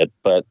watch it,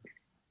 but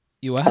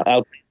you what?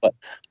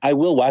 I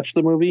will watch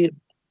the movie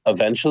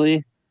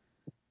eventually,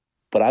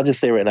 but I'll just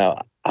say right now,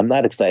 I'm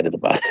not excited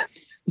about it.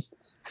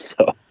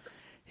 So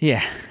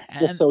yeah,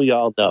 just so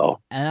y'all know,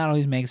 and that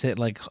always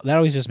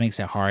just makes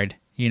it hard.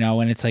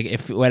 When it's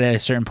like when at a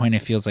certain point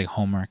it feels like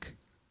homework.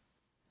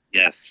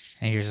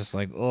 Yes. And you're just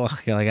like, oh,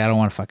 you're like, I don't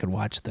want to fucking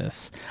watch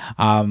this.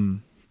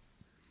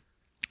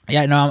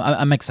 Yeah, no,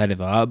 I'm excited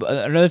though.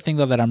 Another thing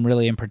though that I'm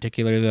really in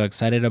particular though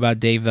excited about,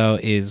 Dave, though,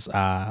 is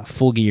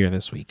Full Gear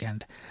this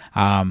weekend.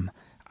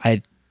 I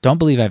don't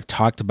believe I've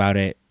talked about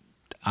it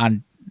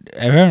on.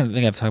 I don't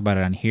think I've talked about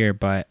it on here,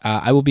 but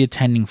I will be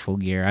attending Full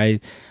Gear.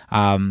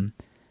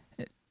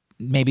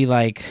 Maybe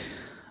like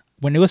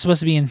when it was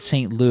supposed to be in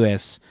St.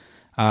 Louis,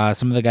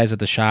 some of the guys at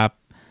the shop,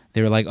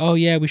 they were like, "Oh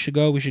yeah, we should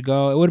go.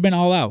 It would have been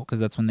All Out because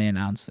that's when they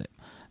announced it.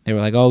 They were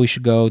like, "Oh, we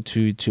should go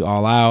to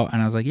All Out,"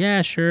 and I was like,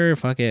 "Yeah, sure,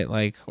 fuck it,"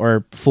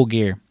 or Full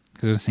Gear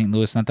because it was St.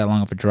 Louis, not that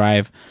long of a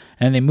drive.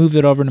 And then they moved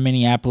it over to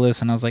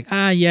Minneapolis, and I was like,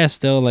 yeah,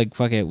 still like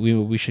fuck it,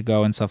 we should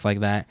go and stuff like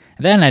that.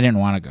 And then I didn't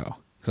want to go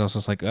because I was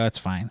just like, oh, it's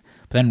fine.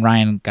 But then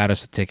Ryan got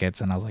us the tickets,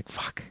 and I was like,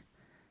 fuck. I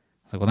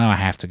was like, well, now I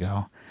have to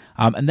go.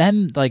 And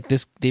then like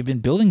this, they've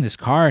been building this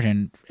card,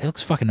 and it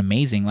looks fucking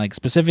amazing. Like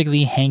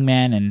specifically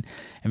Hangman and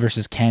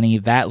versus Kenny,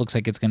 that looks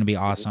like it's gonna be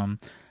awesome.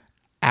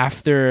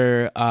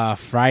 After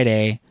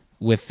Friday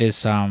with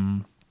this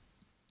promo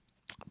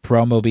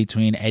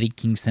between Eddie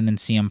Kingston and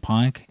CM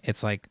Punk,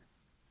 it's like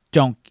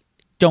don't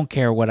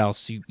care what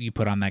else you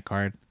put on that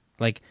card.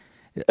 Like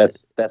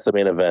that's the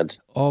main event.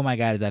 Oh my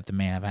god, is that the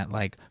main event?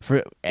 Like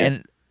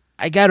and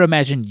I gotta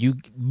imagine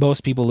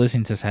most people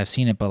listening to this have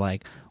seen it, but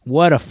like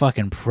what a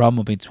fucking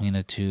promo between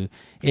the two.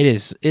 It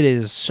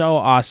is so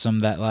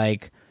awesome that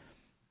like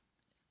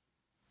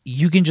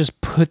you can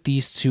just put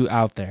these two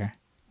out there.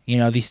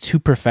 These two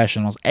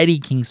professionals, Eddie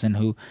Kingston,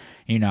 who,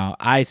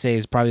 I say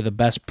is probably the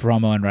best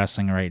promo in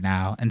wrestling right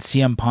now, and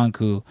CM Punk,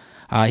 who,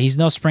 he's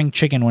no spring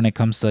chicken when it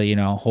comes to,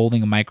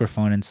 holding a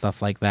microphone and stuff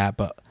like that,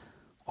 but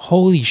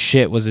holy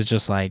shit, was it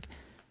just like,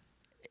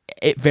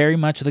 it very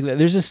much, like,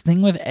 there's this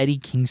thing with Eddie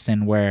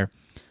Kingston where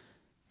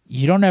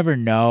you don't ever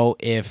know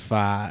if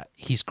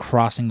he's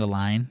crossing the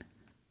line.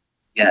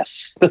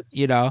 Yes.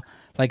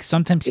 like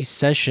sometimes he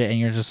says shit and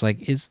you're just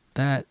like, is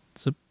that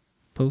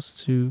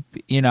supposed to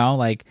be,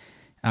 like,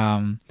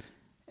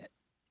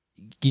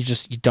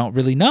 you don't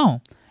really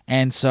know.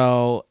 And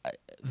so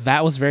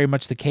that was very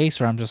much the case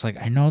where I'm just like,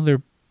 I know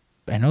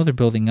they're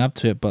building up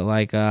to it, but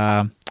like,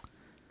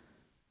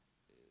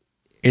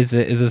 is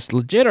this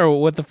legit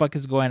or what the fuck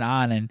is going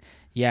on? And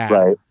yeah,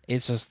 Right.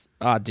 It's just,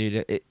 oh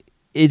dude, it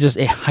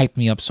hyped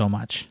me up so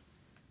much.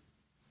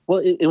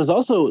 Well, it was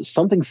also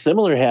something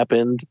similar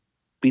happened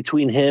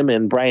between him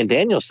and Bryan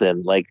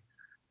Danielson. Like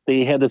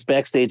they had this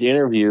backstage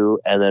interview,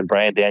 and then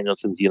Bryan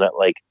Danielson's,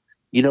 like,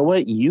 you know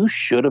what? You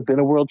should have been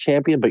a world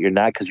champion, but you're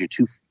not because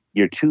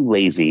you're too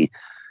lazy.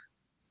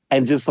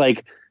 And just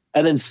like,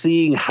 and then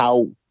seeing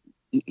how,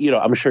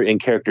 I'm sure in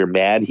character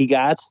mad he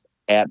got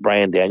at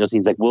Bryan Danielson.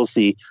 He's like, we'll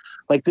see.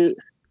 Like,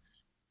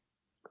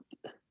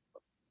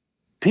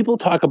 people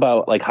talk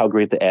about like how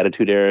great the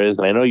Attitude Era is,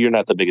 and I know you're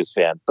not the biggest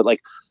fan, but like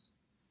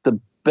the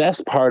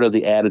best part of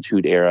the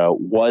Attitude Era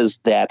was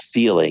that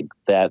feeling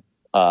that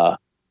I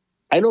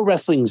know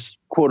wrestling's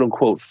quote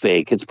unquote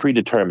fake, it's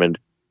predetermined,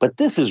 but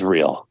this is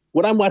real.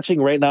 What I'm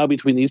watching right now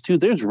between these two,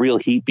 there's real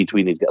heat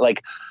between these guys.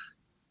 Like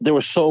there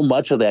was so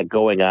much of that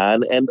going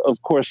on, and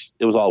of course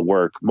it was all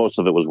work. Most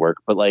of it was work,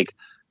 but like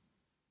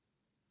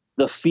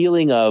the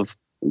feeling of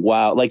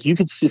wow, like you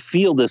could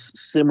feel this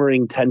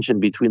simmering tension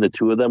between the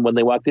two of them when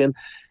they walked in,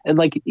 and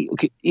like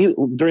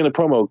during the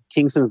promo,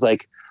 Kingston's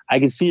like, I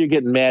can see you're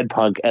getting mad,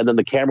 Punk. And then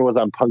the camera was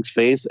on Punk's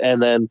face.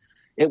 And then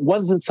it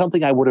wasn't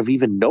something I would have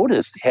even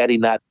noticed had he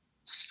not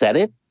said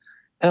it.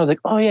 And I was like,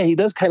 oh, yeah, he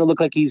does kind of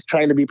look like he's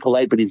trying to be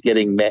polite, but he's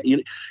getting mad.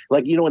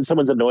 When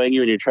someone's annoying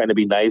you and you're trying to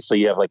be nice, so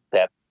you have like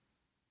that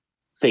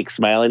fake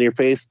smile on your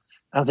face.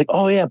 I was like,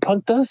 oh, yeah,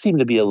 Punk does seem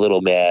to be a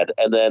little mad.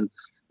 And then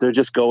they're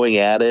just going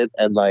at it.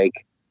 And like,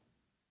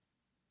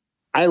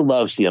 I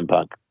love CM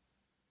Punk.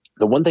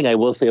 The one thing I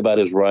will say about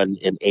his run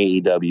in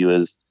AEW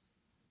is,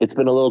 it's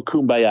been a little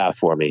kumbaya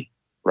for me,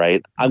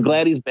 right? I'm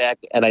glad he's back,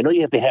 and I know you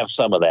have to have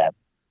some of that,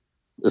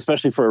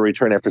 especially for a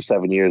return after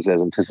 7 years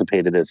as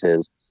anticipated as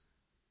his.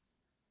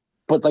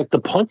 But like the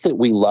Punk that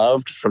we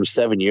loved from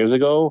 7 years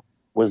ago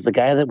was the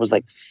guy that was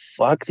like,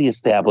 fuck the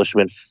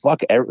establishment, fuck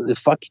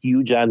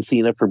you, John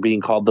Cena, for being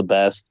called the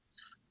best,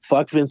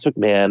 fuck Vince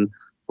McMahon.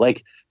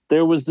 Like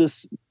there was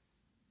this,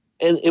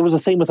 and it was the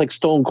same with like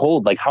Stone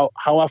Cold. Like how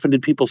often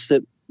did people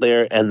sit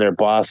there and their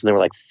boss and they were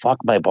like, fuck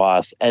my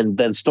boss, and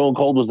then Stone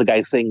Cold was the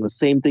guy saying the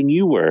same thing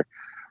you were,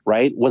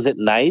 right? Was it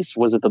nice?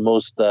 Was it the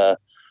most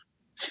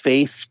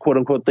face quote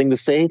unquote thing to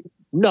say?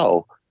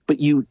 No, but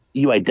you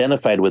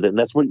identified with it, and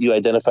that's what you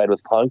identified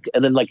with Punk.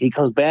 And then like he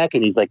comes back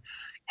and he's like,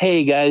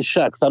 hey guys,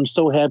 shucks, I'm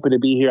so happy to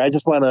be here. I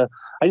just want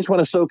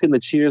to soak in the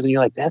cheers. And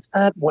you're like, that's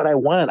not what I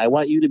want. I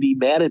want you to be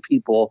mad at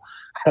people.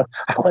 I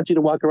want you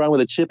to walk around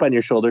with a chip on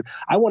your shoulder.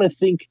 I want to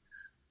think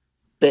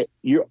that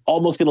you're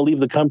almost going to leave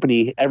the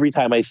company every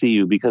time I see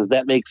you, because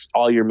that makes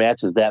all your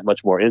matches that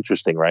much more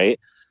interesting, right?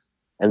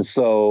 And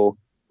so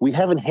we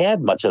haven't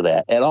had much of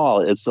that at all.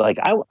 It's like,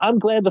 I'm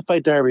glad to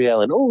fight Darby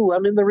Allin. Oh,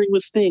 I'm in the ring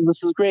with Sting.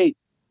 This is great.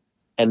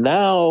 And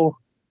now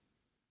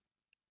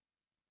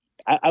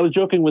I was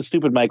joking with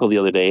Stupid Michael the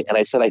other day, and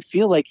I said, I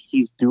feel like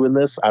he's doing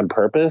this on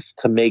purpose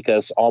to make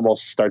us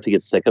almost start to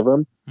get sick of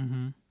him.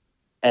 Mm-hmm.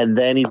 And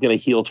then he's going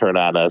to heel turn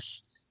on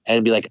us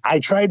and be like, I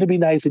tried to be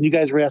nice and you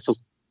guys were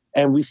assholes.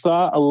 And we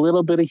saw a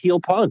little bit of heel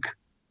Punk.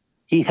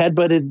 He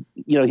headbutted,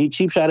 he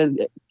cheap shotted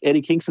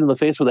Eddie Kingston in the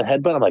face with a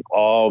headbutt. I'm like,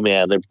 oh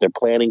man, they're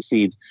planting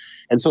seeds.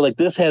 And so like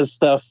this has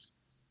stuff,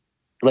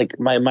 like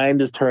my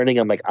mind is turning.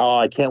 I'm like, oh,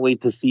 I can't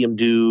wait to see him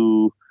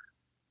do,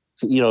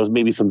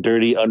 maybe some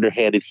dirty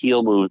underhanded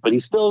heel moves, but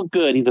he's still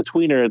good. He's a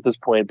tweener at this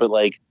point, but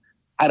like,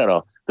 I don't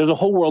know. There's a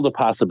whole world of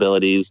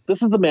possibilities.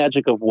 This is the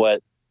magic of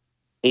what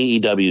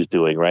AEW is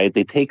doing, right?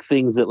 They take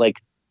things that like,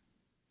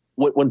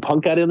 when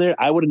Punk got in there,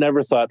 I would have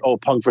never thought, oh,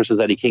 Punk versus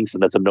Eddie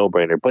Kingston, that's a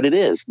no-brainer. But it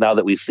is, now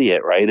that we see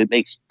it, right? It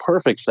makes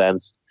perfect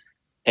sense.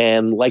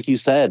 And like you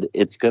said,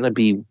 it's going to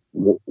be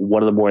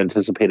one of the more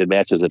anticipated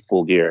matches at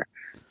Full Gear.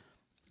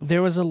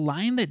 There was a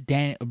line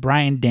that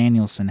Bryan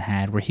Danielson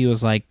had where he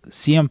was like,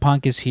 CM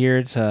Punk is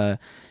here to,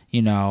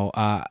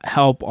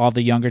 help all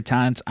the younger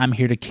talents. I'm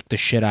here to kick the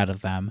shit out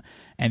of them.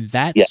 And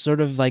that's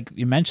sort of like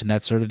you mentioned,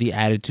 that's sort of the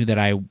attitude that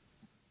I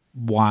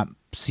want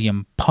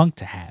CM Punk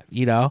to have,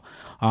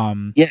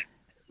 and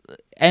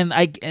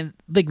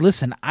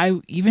listen,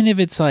 even if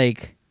it's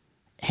like,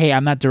 hey,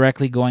 I'm not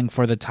directly going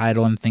for the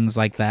title and things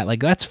like that,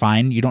 like that's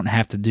fine, you don't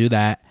have to do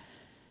that.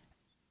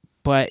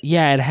 But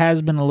yeah, it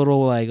has been a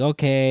little like,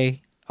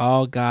 okay,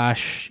 oh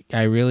gosh,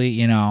 I really,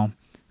 I'm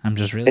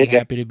just really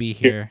happy to be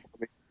here.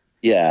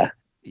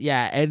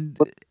 And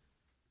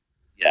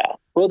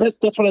well, that's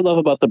what I love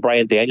about the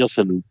Bryan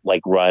Danielson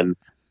like run.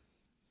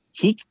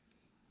 He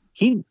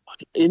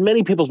in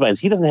many people's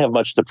minds, he doesn't have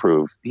much to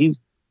prove. He's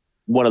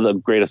one of the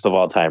greatest of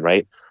all time,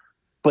 right?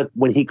 But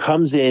when he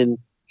comes in,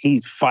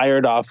 he's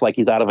fired off like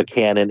he's out of a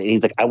cannon, and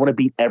he's like, I want to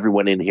beat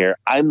everyone in here.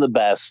 I'm the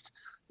best.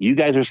 You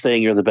guys are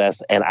saying you're the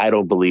best, and I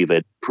don't believe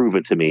it. Prove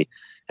it to me.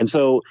 And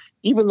so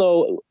even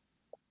though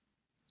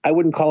I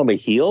wouldn't call him a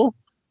heel,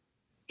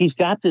 he's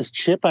got this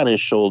chip on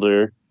his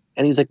shoulder,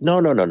 and he's like, no,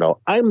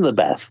 I'm the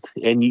best,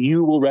 and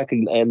you will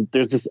recognize. And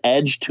there's this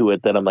edge to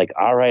it that I'm like,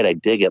 all right, I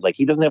dig it. Like,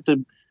 he doesn't have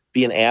to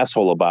be an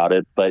asshole about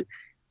it, but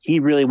he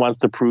really wants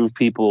to prove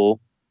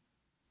people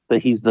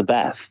that he's the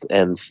best,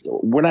 and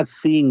we're not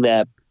seeing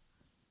that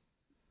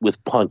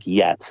with Punk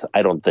yet.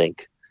 I don't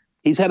think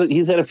he's had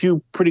a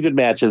few pretty good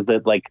matches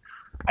that, like,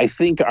 I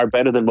think are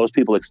better than most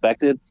people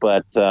expected,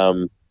 but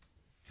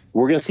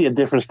we're going to see a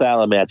different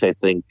style of match, I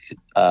think,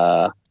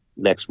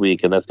 next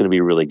week, and that's going to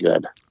be really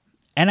good.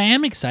 And I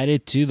am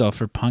excited too, though,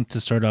 for Punk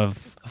to sort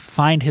of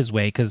find his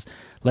way, because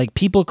like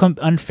people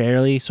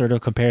unfairly sort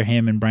of compare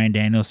him and Bryan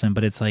Danielson,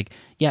 but it's like,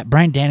 yeah,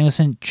 Bryan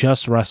Danielson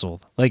just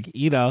wrestled. Like,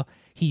 you know,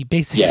 he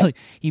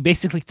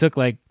basically took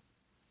like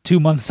 2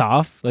 months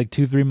off, like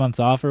 2-3 months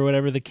off, or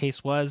whatever the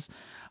case was.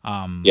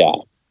 And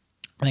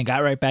then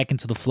got right back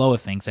into the flow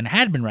of things and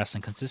had been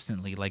wrestling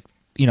consistently. Like,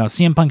 you know,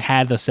 CM Punk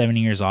had the 7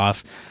 years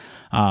off,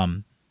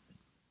 and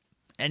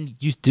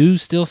you do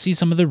still see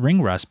some of the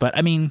ring rust, but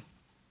I mean,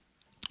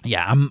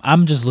 yeah,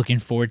 I'm just looking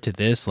forward to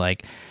this.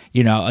 Like,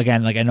 you know,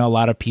 again, like I know a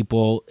lot of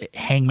people,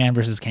 Hangman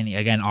versus Kenny,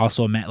 again,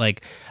 also meant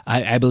like,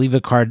 I believe the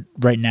card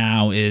right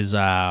now is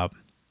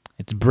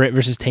it's Britt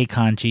versus Tay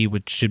Conti,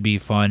 which should be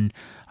fun.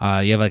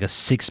 You have like a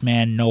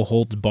 6-man no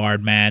holds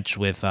barred match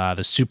with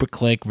the Super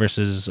Click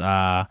versus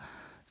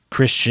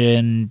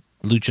Christian,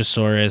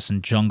 Luchasaurus,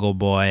 and Jungle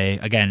Boy.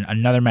 Again,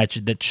 another match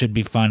that should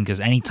be fun, because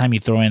anytime you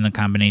throw in the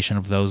combination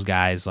of those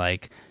guys,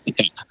 like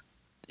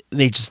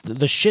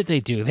the shit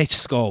they do, they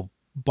just go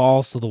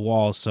balls to the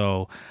wall.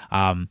 So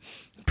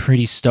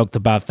pretty stoked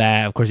about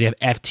that. Of course, you have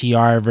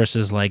FTR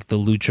versus like the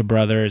Lucha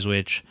Brothers,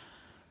 which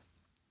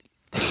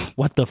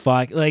what the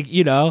fuck, like,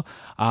 you know,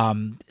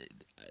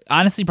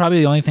 honestly, probably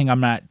the only thing I'm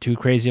not too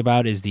crazy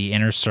about is the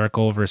Inner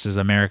Circle versus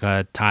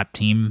America Top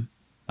Team.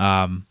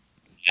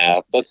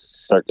 Yeah, that's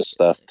circus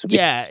stuff.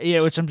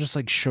 Yeah, which I'm just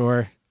like,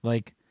 sure,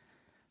 like,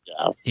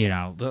 you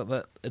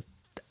know,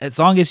 as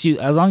long as you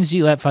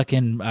let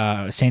fucking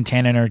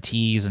Santana and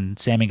Ortiz and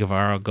Sammy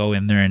Guevara go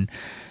in there and,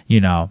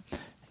 you know,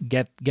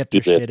 get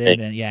their shit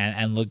in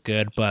and look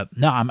good. But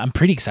no, I'm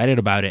pretty excited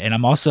about it, and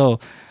I'm also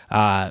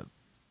I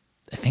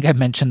think I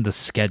mentioned the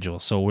schedule.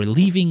 So we're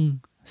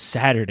leaving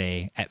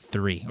Saturday at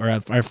 3,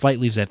 or our flight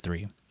leaves at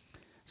 3.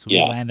 So we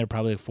land there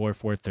probably at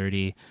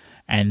 4:30,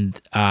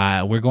 and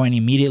we're going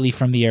immediately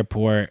from the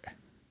airport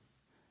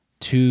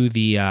to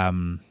the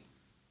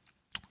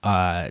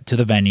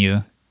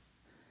venue,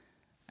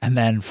 and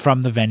then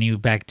from the venue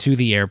back to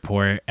the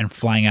airport, and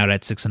flying out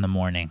at 6 in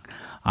the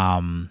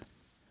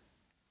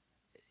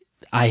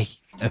I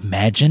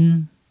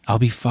imagine I'll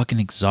be fucking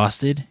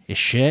exhausted as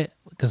shit,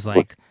 because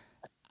like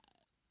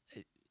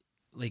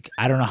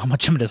I don't know how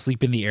much I'm gonna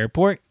sleep in the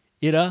airport,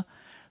 you know?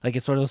 Like,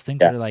 it's one of those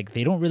things where like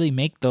they don't really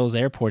make those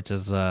airports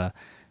as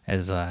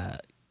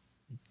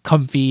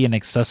comfy and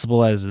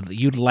accessible as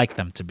you'd like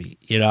them to be,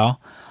 you know?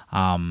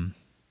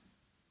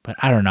 But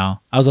I don't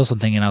know. I was also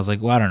thinking, I was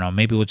like, well, I don't know,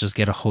 maybe we'll just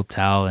get a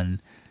hotel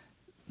and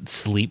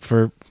sleep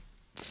for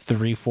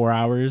 3-4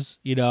 hours,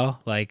 you know?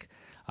 Like,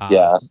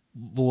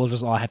 we'll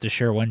just all have to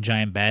share one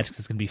giant bed, because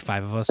it's gonna be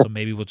 5 of us, so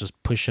maybe we'll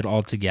just push it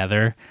all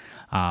together.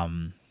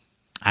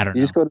 I don't know.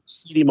 You just go to a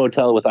seedy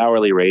motel with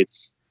hourly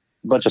rates,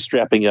 a bunch of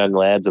strapping young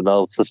lads, and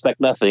they'll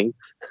suspect nothing,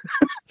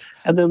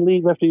 and then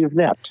leave after you've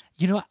napped.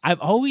 You know,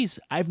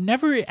 I've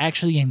never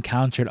actually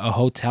encountered a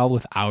hotel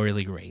with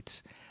hourly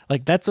rates.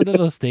 Like, that's one of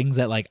those things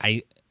that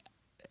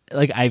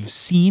I've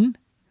seen,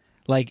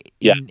 like,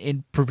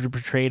 in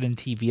portrayed in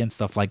TV and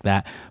stuff like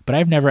that, but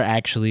I've never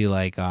actually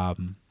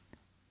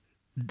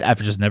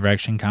I've just never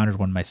actually encountered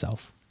one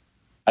myself.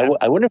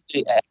 I wonder if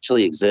they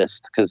actually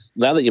exist, because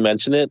now that you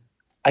mention it,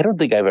 I don't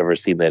think I've ever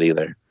seen that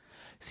either.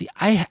 See,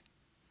 I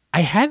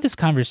had this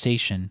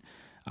conversation.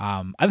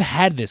 I've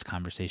had this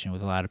conversation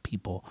with a lot of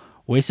people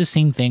where it's the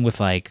same thing with,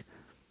 like,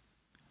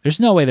 there's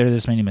no way there are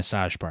this many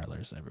massage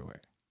parlors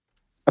everywhere.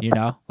 You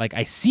know? Like,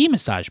 I see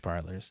massage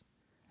parlors.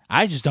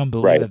 I just don't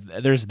believe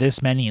that there's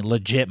this many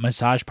legit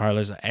massage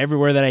parlors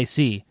everywhere that I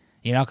see,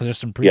 you know, because there's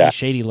some pretty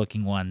shady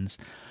looking ones.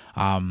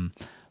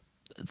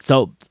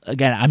 So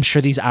again, I'm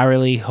sure these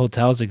hourly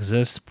hotels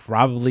exist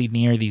probably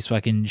near these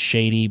fucking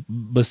shady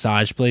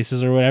massage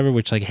places or whatever,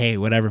 which, like, hey,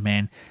 whatever,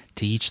 man,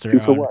 to each their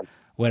own.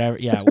 Whatever,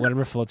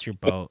 whatever floats your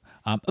boat.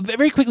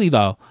 Very quickly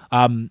though,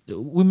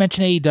 we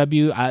mentioned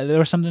AEW. There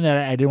was something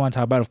that I did want to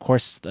talk about. Of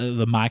course,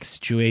 the Mox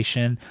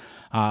situation.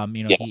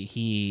 You know,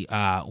 he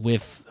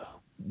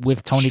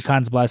with Tony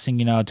Khan's blessing,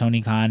 you know,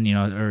 Tony Khan, you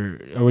know,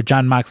 or with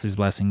John Moxley's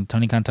blessing,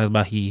 Tony Khan talked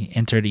about he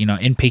entered, you know,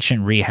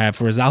 inpatient rehab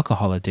for his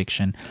alcohol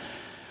addiction.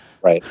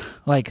 Right.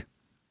 Like,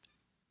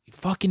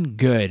 fucking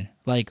good.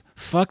 Like,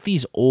 fuck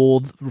these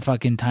old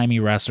fucking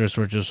timey wrestlers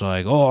who are just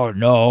like, oh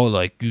no,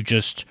 like, you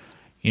just,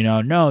 you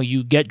know, no,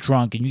 you get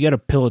drunk and you get a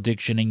pill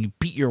addiction and you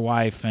beat your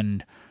wife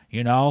and,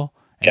 you know,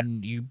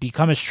 and you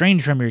become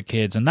estranged from your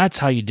kids, and that's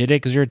how you did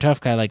it because you're a tough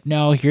guy. Like,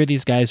 no, here are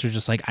these guys who are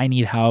just like, I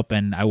need help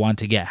and I want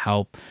to get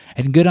help,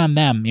 and good on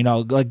them, you know.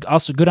 Like,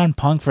 also good on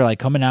Punk for like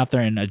coming out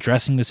there and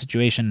addressing the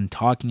situation and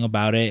talking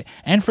about it,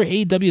 and for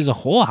AEW as a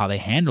whole, how they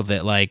handled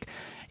it. Like,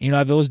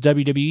 if it was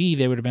WWE,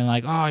 they would have been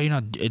like, oh,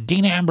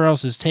 Dean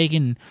Ambrose is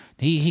taking,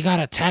 he got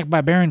attacked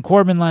by Baron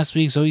Corbin last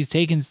week, so he's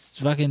taking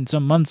fucking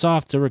some months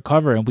off to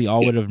recover, and we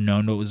all would have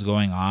known what was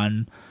going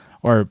on,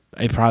 or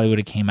it probably would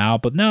have came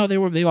out. But no,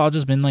 they've all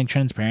just been like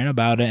transparent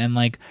about it, and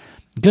like,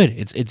 good.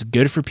 It's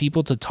good for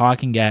people to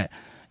talk and get,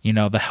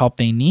 the help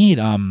they need.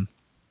 I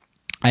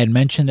had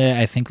mentioned it,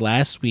 I think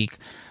last week,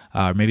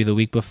 or maybe the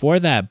week before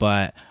that,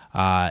 but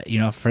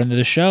a friend of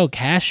the show,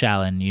 Cash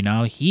Allen,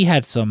 he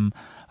had some,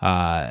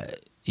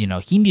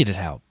 he needed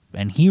help,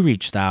 and he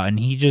reached out, and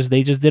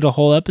they just did a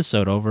whole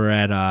episode over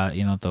at,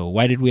 the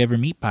Why Did We Ever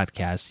Meet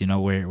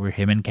podcast, where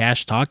him and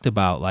Cash talked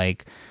about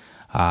like,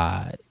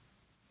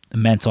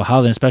 mental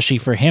health, and especially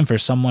for him, for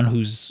someone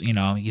who's,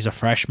 he's a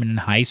freshman in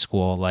high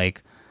school,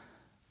 like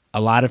a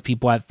lot of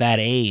people at that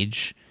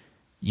age,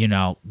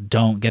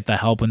 don't get the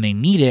help when they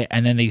need it,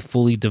 and then they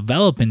fully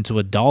develop into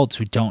adults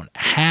who don't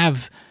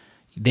have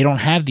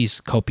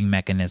these coping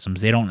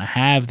mechanisms. They don't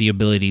have the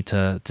ability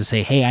to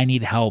say, hey, I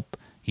need help,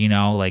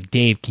 like,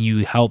 Dave, can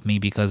you help me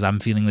because I'm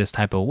feeling this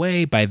type of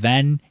way? By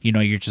then,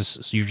 you're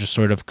just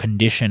sort of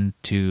conditioned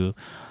to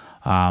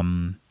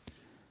like,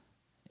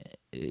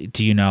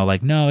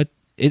 no,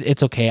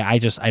 it's okay. I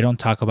don't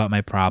talk about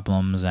my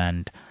problems,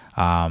 and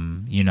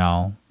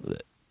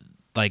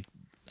like,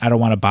 I don't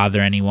want to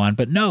bother anyone.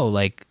 But no,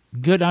 like,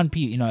 good on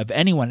people. If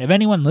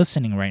anyone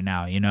listening right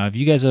now, if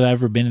you guys have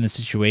ever been in a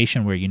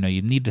situation where you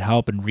needed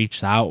help and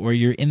reached out, or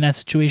you're in that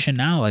situation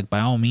now, like, by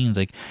all means,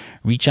 like,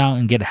 reach out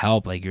and get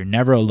help. Like, you're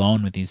never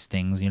alone with these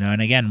things,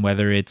 and again,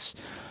 whether it's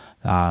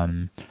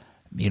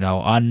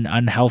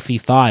unhealthy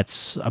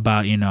thoughts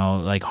about,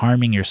 like,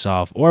 harming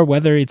yourself, or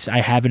whether it's I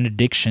have an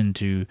addiction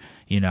to,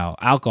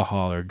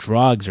 alcohol or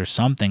drugs or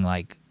something,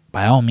 like,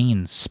 by all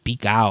means,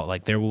 speak out.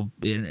 Like, there will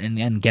be,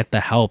 and get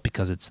the help,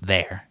 because it's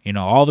there.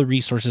 All the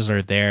resources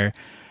are there.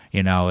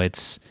 I know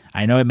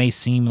it may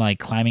seem like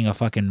climbing a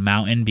fucking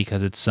mountain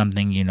because it's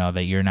something,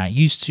 that you're not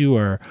used to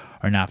or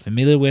not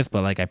familiar with,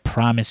 but like, I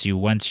promise you,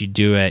 once you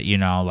do it,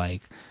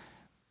 like,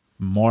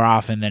 more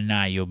often than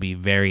not, you'll be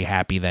very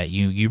happy that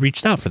you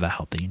reached out for the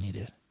help that you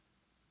needed.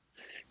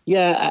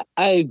 Yeah,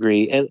 I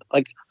agree. And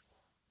like,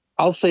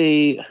 I'll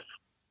say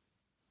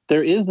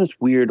there is this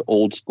weird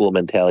old school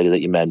mentality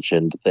that you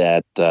mentioned,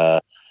 that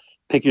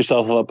pick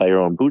yourself up by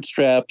your own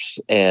bootstraps.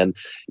 And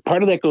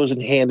part of that goes in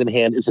hand.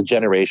 It's a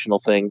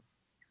generational thing,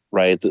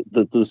 right?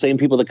 The same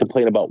people that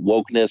complain about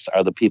wokeness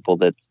are the people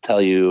that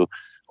tell you,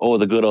 oh,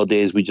 the good old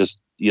days, we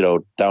just,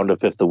 downed a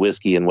fifth of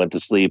whiskey and went to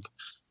sleep,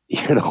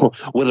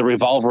 with a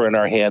revolver in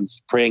our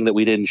hands, praying that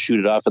we didn't shoot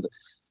it off.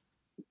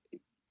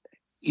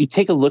 You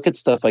take a look at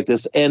stuff like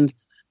this, and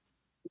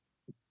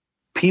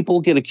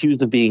people get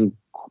accused of being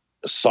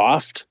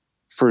soft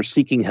for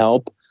seeking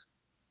help.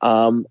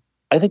 I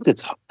think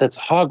that's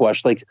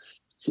hogwash. Like,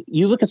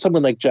 you look at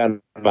someone like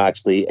Jon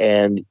Moxley,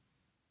 and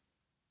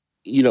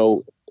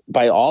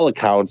by all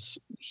accounts,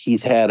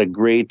 he's had a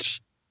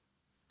great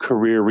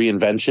career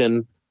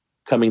reinvention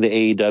coming to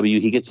AEW.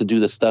 He gets to do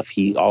the stuff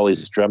he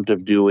always dreamt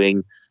of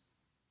doing.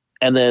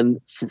 And then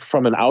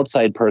from an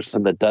outside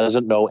person that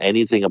doesn't know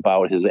anything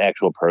about his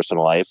actual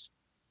personal life,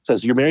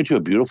 says, you're married to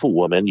a beautiful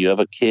woman, you have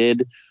a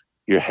kid,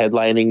 you're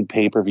headlining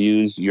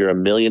pay-per-views, you're a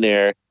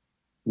millionaire.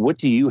 What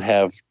do you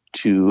have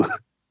to,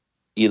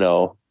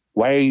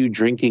 why are you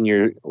drinking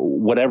your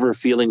whatever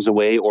feelings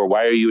away, or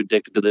why are you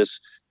addicted to this?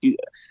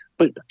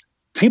 But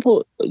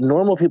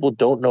normal people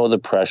don't know the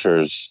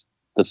pressures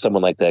that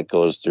someone like that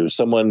goes through.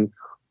 Someone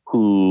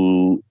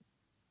who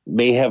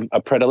may have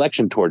a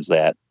predilection towards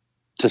that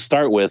to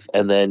start with,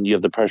 and then you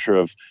have the pressure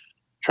of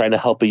trying to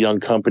help a young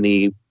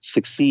company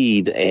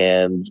succeed.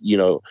 And,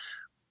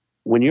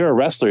 when you're a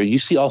wrestler, you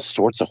see all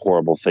sorts of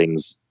horrible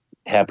things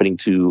happening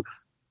to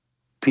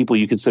people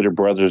you consider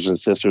brothers and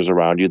sisters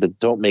around you that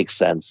don't make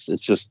sense.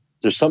 It's just,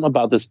 there's something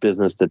about this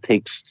business that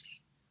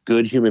takes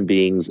good human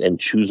beings and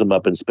chews them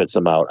up and spits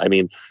them out. I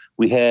mean,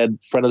 we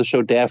had friend of the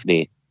show,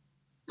 Daphne,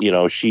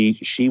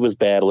 she was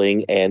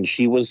battling, and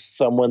she was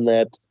someone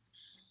that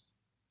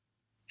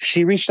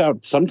she reached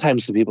out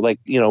sometimes to people, like,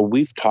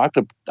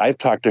 I've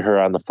talked to her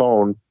on the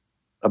phone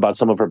about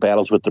some of her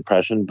battles with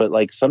depression, but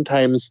like,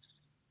 sometimes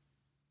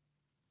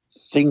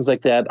things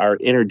like that are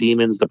inner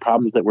demons, the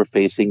problems that we're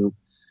facing.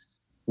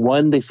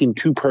 One, they seem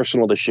too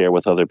personal to share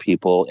with other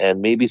people,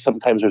 and maybe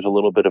sometimes there's a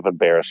little bit of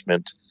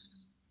embarrassment.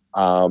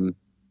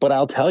 But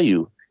I'll tell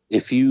you,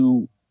 if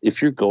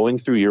you're going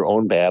through your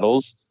own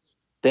battles,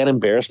 that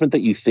embarrassment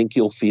that you think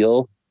you'll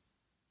feel,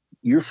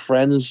 your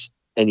friends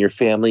and your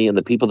family and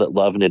the people that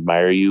love and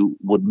admire you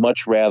would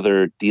much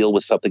rather deal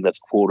with something that's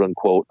quote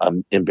unquote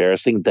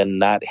embarrassing than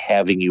not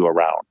having you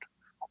around,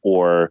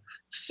 or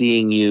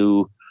seeing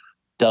you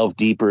delve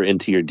deeper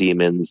into your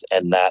demons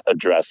and not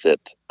address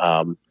it.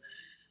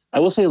 I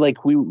will say,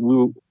 like, we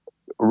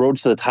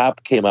Roads to the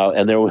Top came out,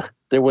 and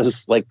there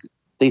was like,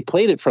 they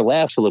played it for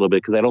laughs a little bit,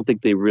 because I don't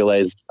think they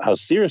realized how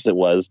serious it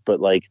was. But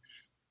like,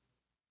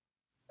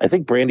 I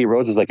think Brandy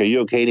Rhodes was like, "Are you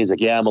okay?" And he's like,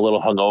 "Yeah, I'm a little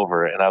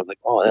hungover." And I was like,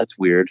 "Oh, that's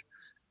weird."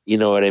 You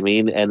know what I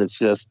mean? And it's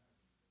just,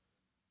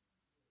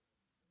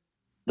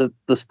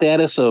 the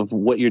status of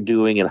what you're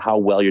doing and how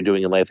well you're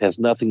doing in life has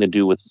nothing to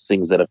do with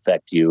things that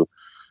affect you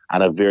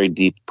on a very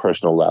deep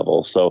personal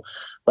level. So,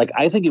 like,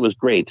 I think it was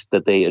great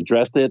that they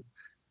addressed it.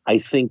 I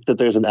think that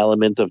there's an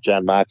element of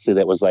Jon Moxley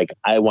that was like,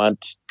 I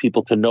want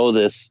people to know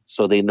this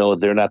so they know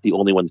they're not the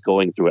only ones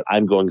going through it.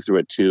 I'm going through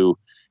it too.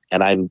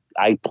 And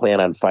I plan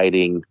on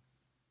fighting,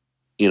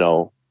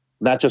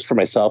 not just for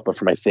myself, but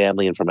for my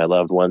family and for my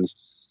loved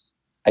ones.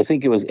 I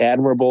think it was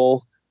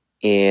admirable.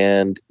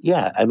 And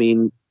yeah, I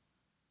mean,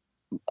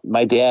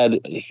 my dad,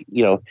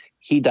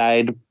 he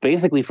died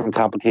basically from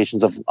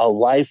complications of a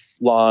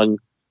lifelong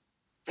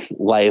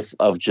life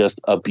of just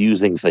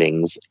abusing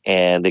things,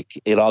 and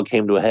it all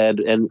came to a head.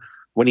 And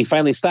when he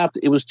finally stopped,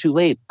 it was too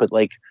late. But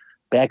like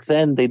back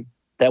then,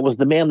 that was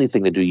the manly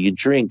thing to do. You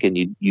drink and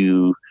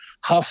you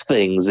huff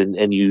things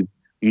and you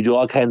do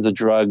all kinds of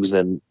drugs.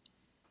 And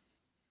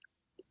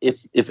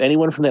if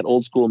anyone from that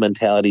old school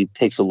mentality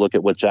takes a look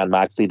at what Jon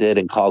Moxley did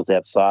and calls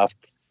that soft,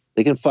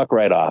 they can fuck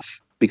right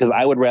off. Because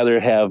I would rather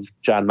have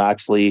Jon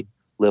Moxley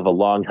live a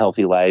long,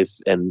 healthy life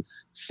and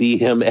see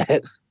him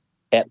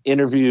at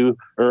interview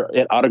or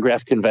at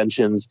autograph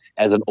conventions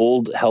as an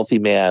old, healthy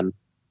man,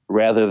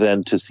 rather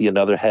than to see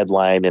another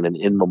headline and an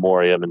in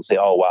memoriam and say,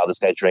 oh, wow, this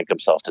guy drank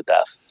himself to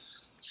death.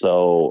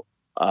 So,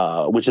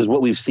 which is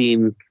what we've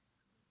seen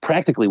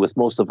practically with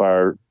most of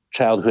our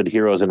childhood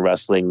heroes in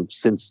wrestling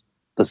since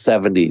the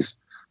 70s.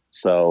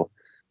 So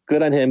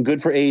good on him. Good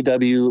for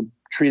AEW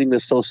treating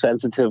this so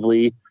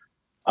sensitively.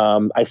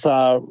 I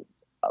saw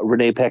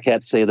Renee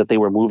Paquette say that they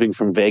were moving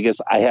from Vegas.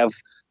 I have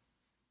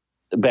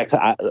back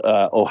to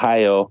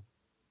Ohio.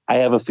 I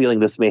have a feeling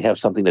this may have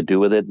something to do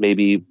with it.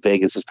 Maybe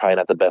Vegas is probably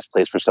not the best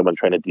place for someone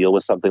trying to deal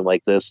with something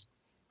like this,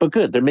 but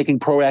good. They're making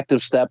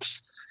proactive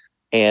steps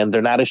and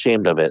they're not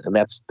ashamed of it. And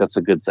that's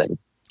a good thing.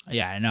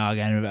 Yeah, I know.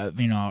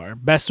 Again, our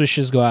best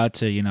wishes go out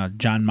to,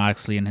 Jon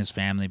Moxley and his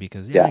family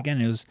because,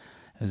 again, it was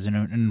an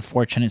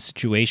unfortunate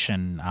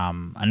situation.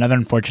 Another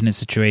unfortunate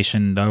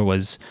situation, though,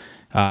 was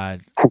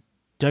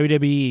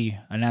WWE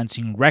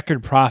announcing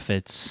record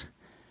profits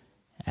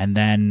and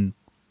then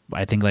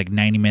I think like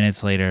 90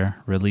 minutes later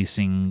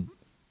releasing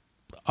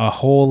a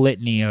whole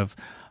litany of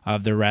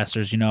the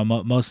wrestlers.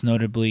 Most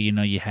notably,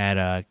 you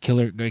had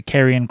Killer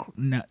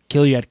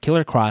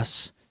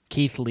Kross,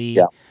 Keith Lee.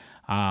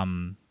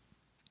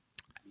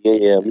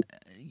 It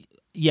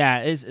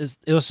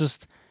was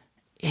just,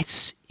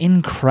 it's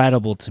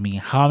incredible to me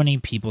how many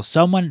people.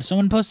 Someone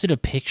posted a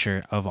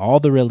picture of all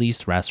the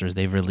released wrestlers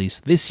they've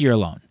released this year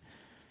alone,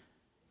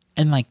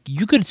 and like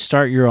you could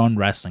start your own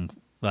wrestling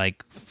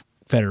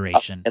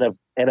federation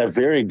and a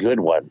very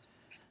good one.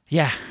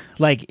 Yeah,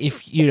 like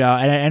if and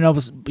I know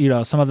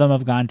some of them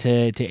have gone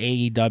to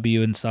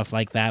AEW and stuff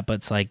like that, but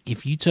it's like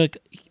if you took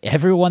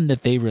everyone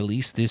that they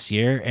released this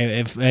year,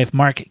 if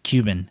Mark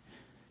Cuban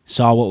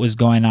saw what was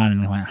going on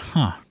and went,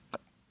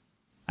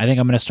 I think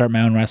I'm going to start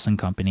my own wrestling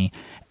company.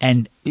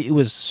 And it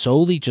was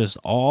solely just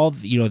all,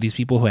 these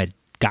people who had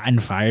gotten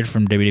fired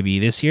from WWE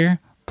this year.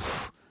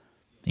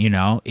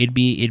 It'd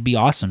be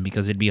awesome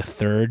because it'd be a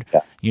third,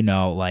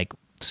 like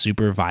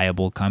super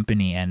viable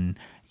company. And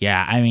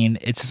yeah, I mean,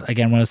 it's just,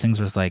 again, one of those things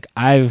where it's like,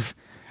 I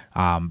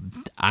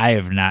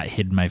have not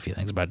hidden my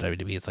feelings about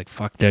WWE. It's like,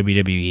 fuck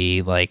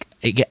WWE. Like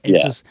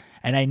it's just,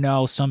 and I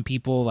know some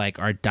people like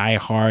are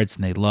diehards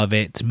and they love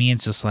it. To me,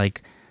 it's just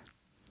like,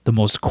 the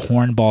most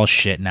cornball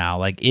shit now.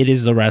 Like it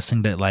is the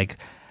wrestling that like,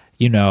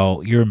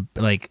 you're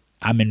like,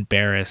 I'm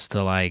embarrassed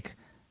to like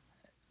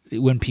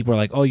when people are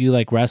like, oh, you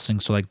like wrestling,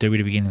 so like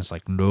WWE, and it's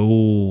like,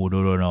 no.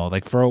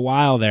 Like for a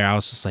while there, I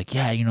was just like,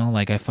 yeah,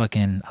 like I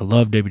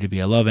love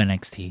WWE, I love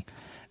NXT.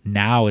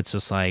 Now it's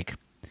just like,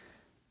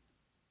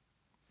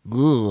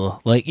 ugh.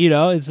 Like,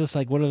 it's just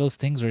like one of those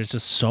things where it's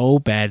just so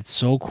bad,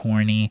 so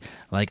corny.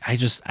 Like I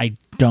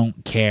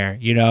don't care,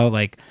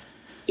 like,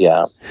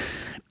 yeah.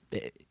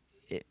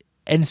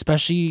 And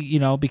especially,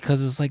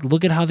 because it's like,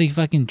 look at how they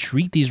fucking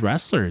treat these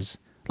wrestlers.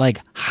 Like,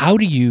 how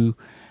do you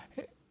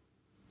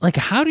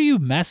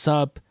mess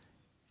up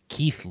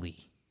Keith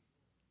Lee?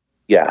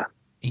 Yeah.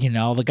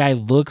 The guy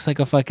looks like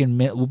a fucking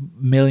 $1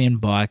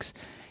 million.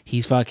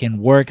 He's fucking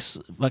works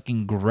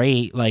fucking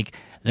great. Like,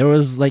 there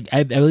was like,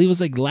 I believe it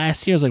was like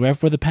last year, it was like right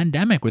before the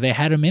pandemic, where they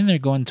had him in there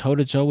going toe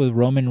to toe with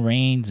Roman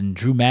Reigns and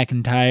Drew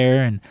McIntyre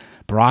and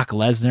Brock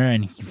Lesnar,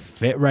 and he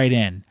fit right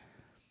in.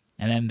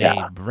 And then they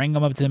bring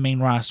him up to the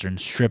main roster and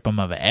strip him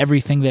of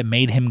everything that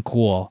made him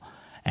cool.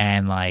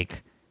 And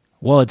like,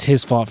 well, it's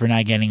his fault for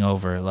not getting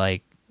over.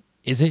 Like,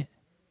 is it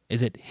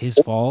his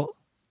fault?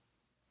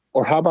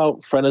 Or how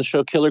about friend of the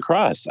show, Killer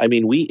Kross? I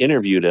mean, we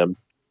interviewed him,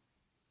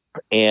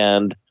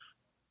 and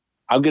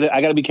I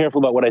got to be careful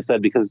about what I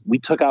said because we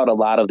took out a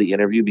lot of the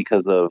interview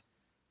because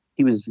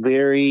he was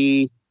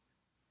very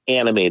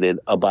animated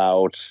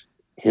about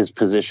his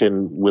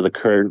position with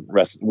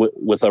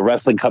with a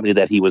wrestling company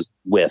that he was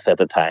with at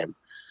the time.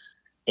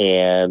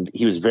 And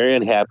he was very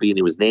unhappy and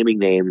he was naming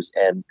names.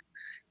 And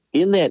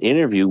in that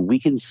interview, we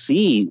can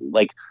see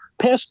like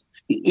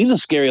he's a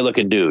scary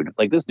looking dude.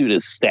 Like this dude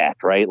is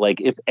stacked, right? Like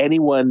if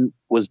anyone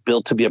was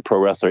built to be a pro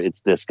wrestler,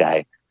 it's this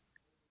guy.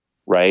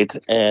 Right.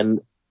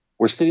 And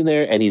we're sitting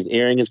there and he's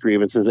airing his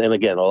grievances. And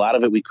again, a lot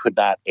of it we could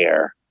not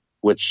air,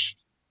 which,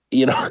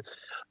 you know,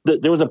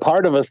 there was a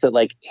part of us that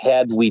like,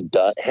 had we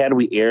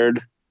aired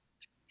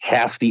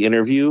half the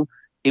interview,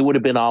 it would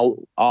have been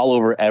all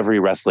over every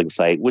wrestling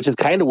site, which is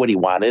kind of what he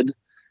wanted.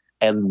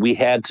 And we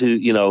had to,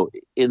 you know,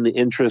 in the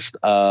interest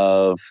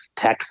of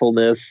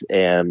tactfulness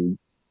and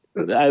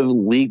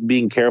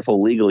being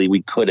careful legally,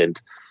 we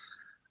couldn't.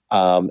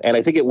 And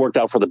I think it worked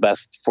out for the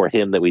best for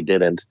him that we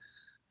didn't.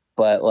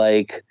 But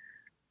like,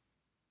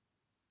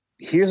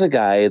 here's a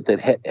guy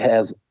that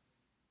has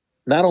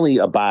not only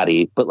a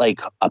body, but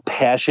like a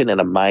passion and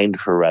a mind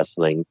for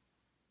wrestling.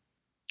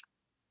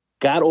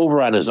 Got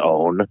over on his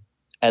own.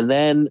 And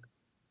then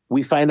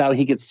we find out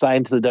he gets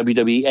signed to the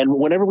WWE. And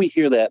whenever we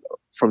hear that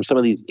from some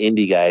of these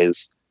indie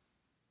guys,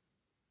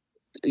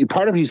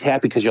 part of you's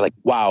happy because you're like,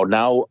 wow,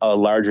 now a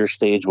larger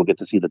stage will get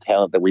to see the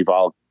talent that we've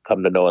all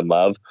come to know and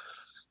love.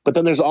 But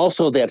then there's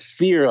also that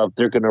fear of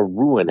they're going to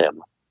ruin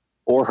him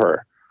or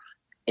her.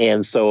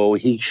 And so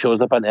he shows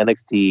up on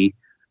NXT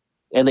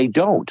and they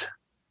don't.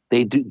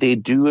 They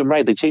do him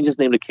right. They change his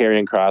name to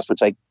Karrion Kross,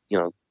 which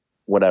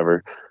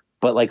whatever.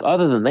 But like,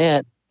 other than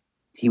that,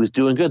 he was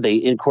doing good.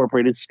 They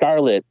incorporated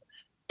Scarlett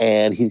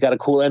and he's got a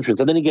cool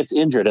entrance. And then he gets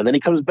injured and then he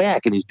comes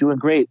back and he's doing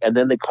great. And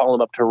then they call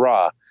him up to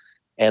Raw.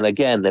 And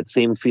again, that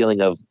same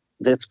feeling of,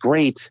 that's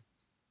great.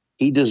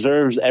 He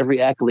deserves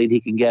every accolade he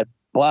can get.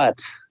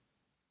 But,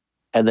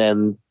 and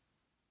then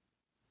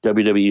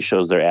WWE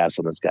shows their ass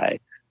on this guy.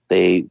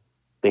 They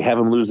have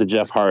him lose to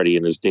Jeff Hardy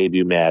in his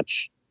debut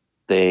match.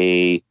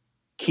 They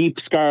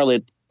keep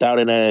Scarlett down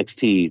in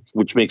NXT,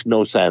 which makes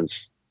no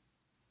sense.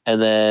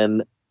 And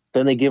then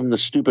they give him the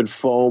stupid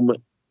foam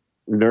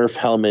Nerf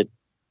helmet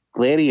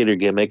gladiator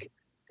gimmick,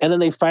 and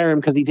then they fire him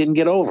because he didn't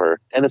get over.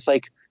 And it's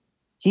like,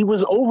 he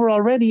was over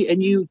already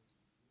and you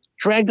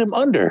dragged him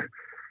under.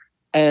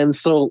 And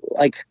so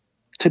like,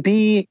 to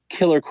be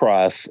Killer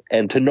Kross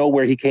and to know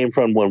where he came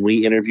from when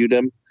we interviewed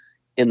him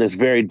in this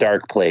very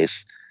dark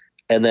place,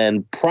 and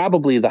then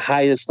probably the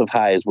highest of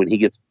highs when he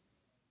gets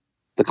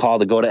the call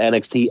to go to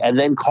NXT and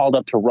then called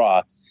up to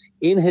Raw,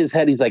 in his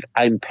head he's like,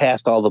 I'm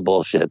past all the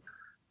bullshit.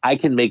 I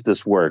can make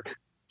this work.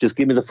 Just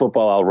give me the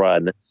football, I'll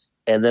run.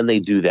 And then they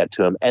do that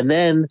to him. And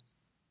then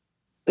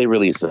they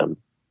release him.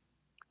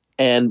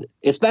 And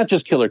it's not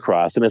just Killer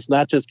Kross and it's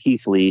not just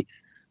Keith Lee.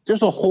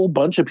 There's a whole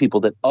bunch of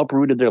people that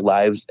uprooted their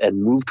lives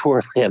and moved to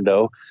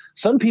Orlando.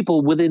 Some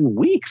people within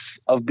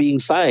weeks of being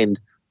signed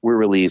were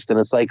released. And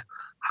it's like,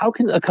 how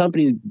can a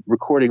company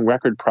recording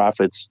record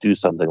profits do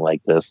something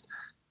like this?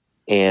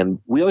 And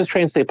we always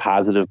try and stay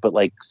positive, but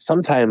like,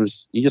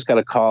 sometimes you just got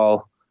to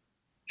call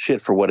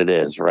shit for what it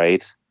is,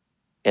 right?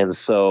 And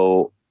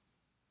so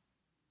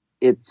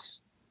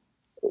it's,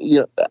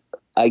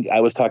 I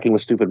was talking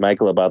with Stupid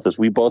Michael about this.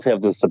 We both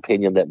have this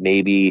opinion that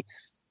maybe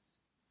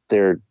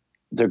they're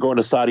going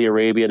to Saudi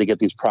Arabia to get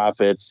these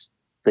profits.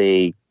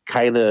 They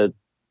kind of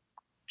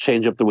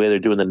change up the way they're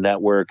doing the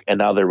network, and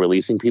now they're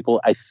releasing people.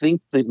 I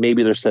think that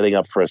maybe they're setting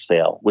up for a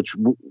sale, which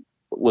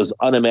was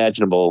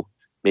unimaginable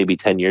maybe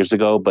 10 years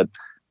ago. But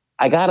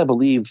I got to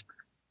believe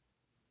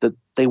that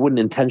they wouldn't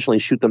intentionally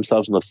shoot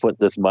themselves in the foot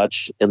this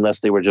much unless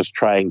they were just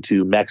trying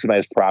to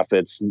maximize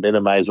profits,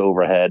 minimize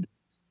overhead,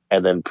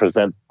 and then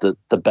present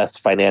the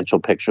best financial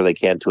picture they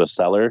can to a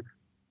seller.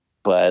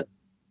 But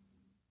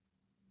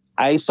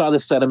I saw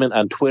this sentiment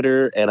on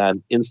Twitter and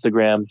on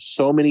Instagram.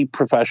 So many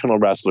professional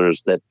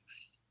wrestlers that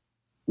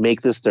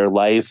make this their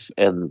life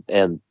and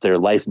their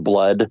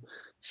lifeblood,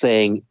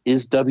 saying,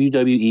 is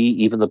WWE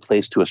even the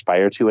place to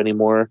aspire to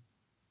anymore?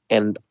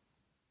 And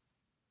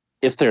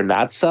if they're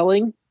not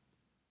selling,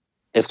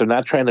 if they're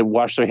not trying to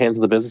wash their hands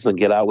of the business and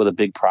get out with a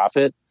big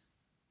profit,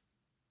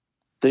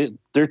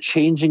 they're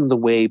changing the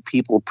way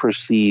people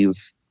perceive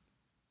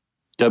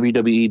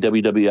WWE,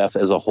 WWF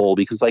as a whole.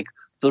 Because like,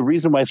 the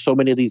reason why so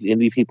many of these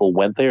indie people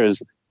went there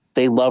is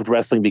they loved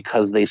wrestling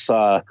because they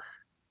saw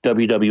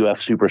WWF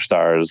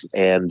superstars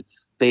and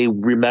they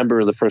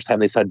remember the first time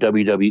they saw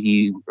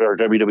WWE or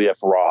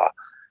WWF Raw,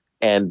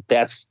 and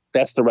that's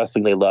the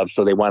wrestling they love.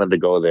 So they wanted to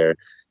go there.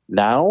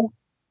 Now,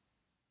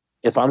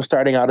 if I'm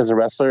starting out as a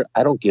wrestler,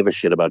 I don't give a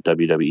shit about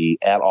WWE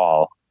at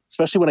all,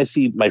 especially when I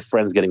see my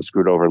friends getting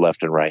screwed over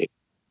left and right.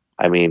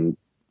 I mean,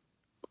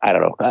 I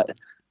don't know.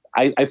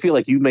 I feel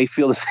like you may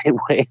feel the same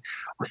way.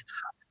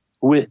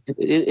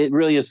 It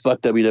really is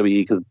fuck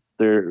WWE because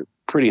they're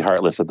pretty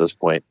heartless at this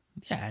point.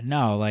 Yeah,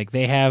 no, like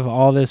they have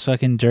all this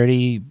fucking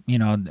dirty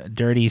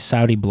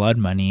Saudi blood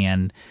money,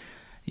 and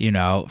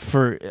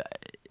for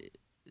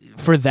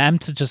them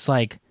to just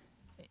like,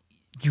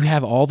 you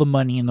have all the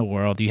money in the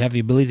world, you have the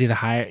ability to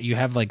hire, you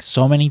have like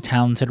so many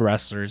talented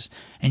wrestlers,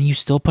 and you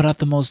still put out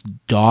the most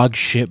dog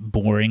shit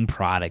boring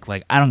product.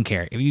 Like, I don't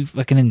care if you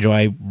fucking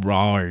enjoy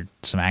Raw or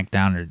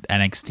SmackDown or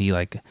NXT,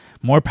 like,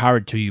 more power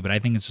to you, but I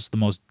think it's just the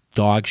most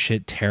dog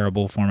shit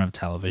terrible form of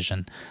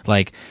television.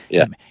 Like,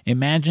 yeah.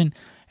 Imagine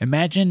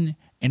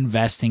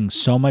investing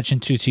so much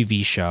into a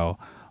TV show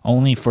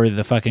only for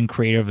the fucking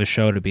creator of the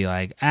show to be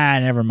like,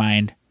 never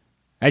mind,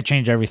 I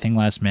changed everything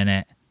last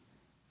minute.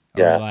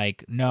 or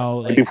like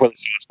no, Right like before the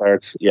show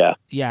starts. Yeah.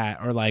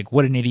 yeah, or like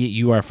what an idiot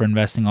you are for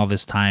investing all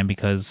this time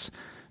because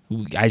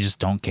I just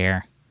don't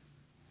care.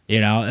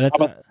 That's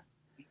How about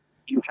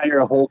you hire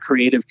a whole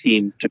creative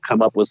team to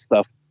come up with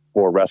stuff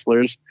for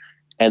wrestlers,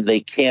 and they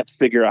can't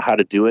figure out how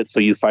to do it, so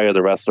you fire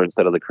the wrestler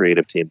instead of the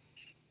creative team.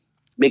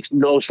 Makes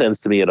no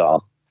sense to me at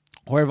all.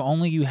 or if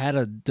only you had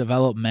a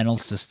developmental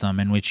system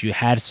in which you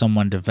had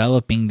someone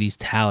developing these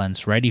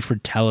talents ready for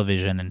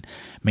television and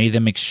made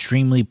them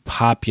extremely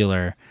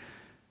popular,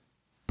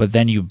 but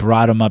then you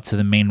brought them up to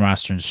the main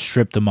roster and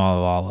stripped them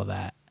all of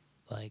that.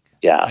 Like,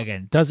 Yeah.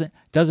 again, doesn't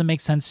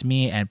make sense to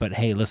me. But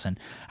hey, listen,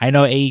 I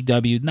know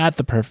AEW not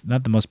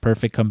the most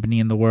perfect company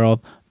in the world,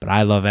 but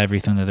I love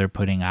everything that they're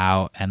putting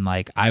out, and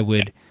like I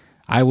would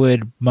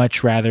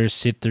much rather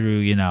sit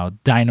through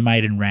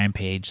Dynamite and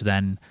Rampage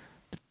than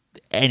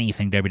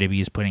anything WWE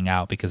is putting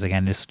out, because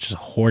again, it's just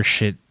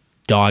horseshit,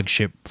 dog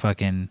shit,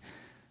 fucking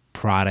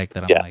product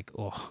that I'm like,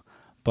 oh.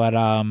 But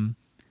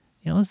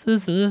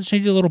let's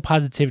change a little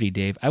positivity,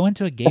 Dave. I went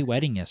to a gay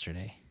wedding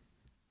yesterday.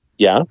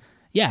 Yeah.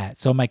 Yeah,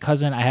 so my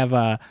cousin, I have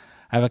a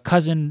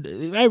cousin.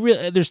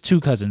 There's two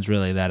cousins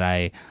really that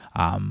I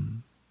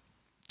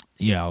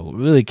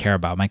really care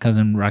about. My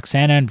cousin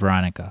Roxana and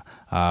Veronica.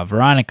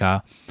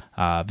 Veronica,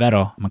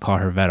 Vero. I'm gonna call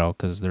her Vero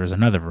because there's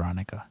another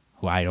Veronica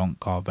who I don't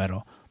call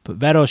Vero. But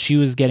Vero, she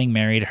was getting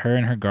married. Her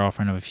and her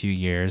girlfriend of a few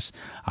years.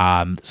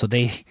 So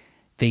they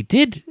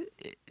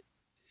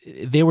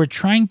were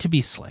trying to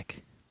be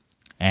slick,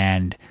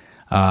 and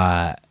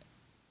Alyssa,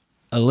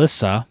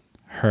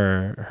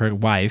 her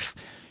wife,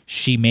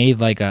 she made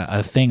like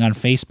a thing on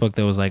Facebook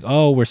that was like,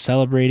 oh, we're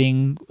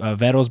celebrating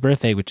Vero's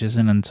birthday, which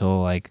isn't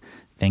until like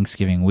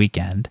Thanksgiving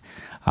weekend.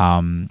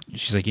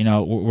 She's like,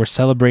 we're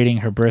celebrating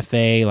her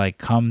birthday, like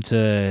come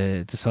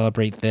to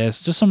celebrate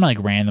this. Just some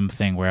like random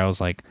thing where I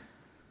was like,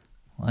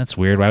 well, that's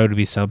weird. Why would we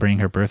be celebrating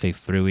her birthday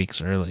 3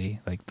 weeks early?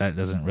 Like that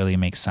doesn't really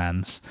make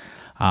sense.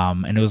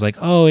 And it was like,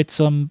 oh, it's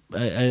some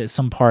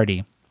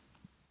party.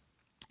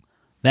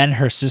 Then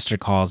her sister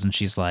calls and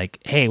she's like,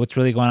 hey, what's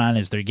really going on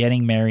is they're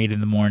getting married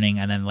in the morning,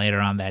 and then later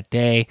on that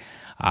day,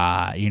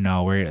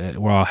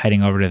 we're all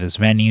heading over to this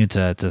venue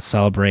to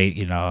celebrate,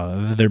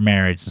 their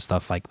marriage and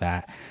stuff like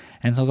that.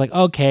 And so I was like,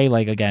 okay,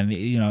 like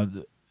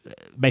again,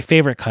 my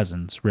favorite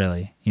cousins,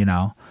 really,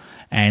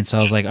 And so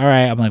I was like, all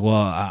right, I'm like, well,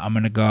 I'm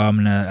gonna go,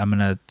 I'm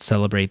gonna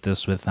celebrate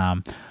this with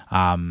them.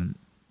 And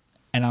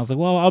I was like,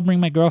 well, I'll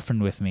bring my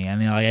girlfriend with me. And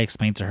then I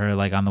explained to her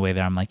like on the way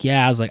there, I'm like,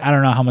 yeah, I was like, I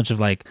don't know how much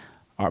of like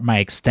my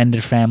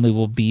extended family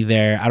will be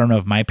there. I don't know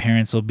if my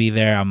parents will be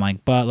there. I'm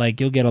like, but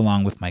like you'll get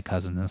along with my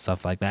cousins and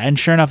stuff like that. And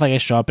sure enough, like I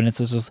show up and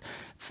it's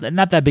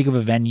not that big of a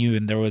venue,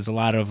 and there was a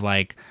lot of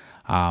like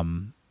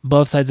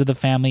both sides of the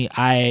family.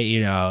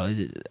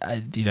 I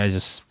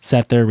just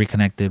sat there,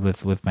 reconnected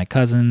with my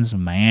cousins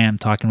and my aunt,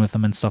 talking with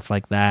them and stuff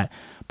like that.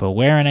 But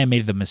wherein I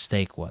made the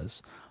mistake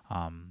was,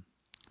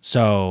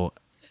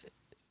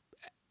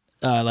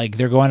 like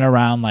they're going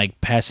around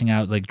like passing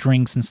out like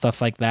drinks and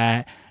stuff like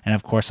that, and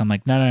of course I'm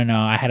like, no,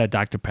 I had a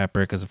Dr.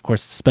 Pepper because of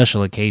course it's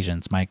special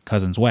occasions, my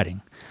cousin's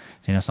wedding,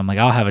 so I'm like,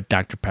 I'll have a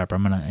Dr. Pepper,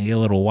 I'm gonna get a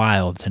little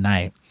wild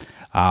tonight.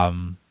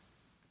 And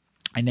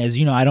as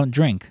you know, I don't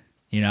drink,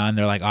 and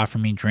they're like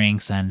offering me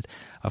drinks, and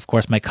of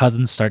course my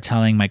cousins start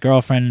telling my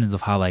girlfriend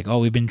of how like, oh,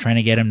 we've been trying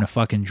to get him to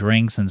fucking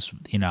drink since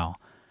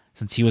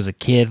he was a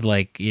kid,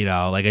 like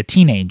like a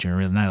teenager,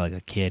 really not like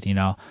a kid,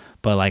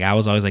 But like I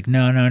was always like,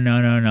 no,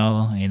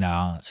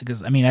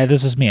 because I mean,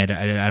 this is me.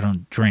 I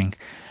don't drink,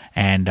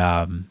 and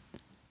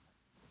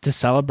to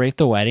celebrate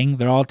the wedding,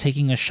 they're all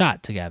taking a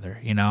shot together.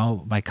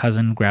 My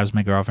cousin grabs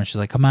my girlfriend. She's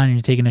like, "Come on, you're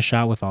taking a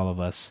shot with all of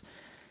us."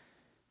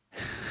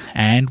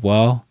 And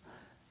well,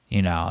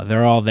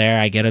 they're all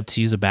there. I get up to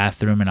use the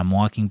bathroom, and I'm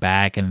walking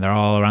back, and they're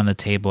all around the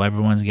table.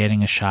 Everyone's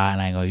getting a shot,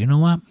 and I go, you know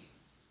what?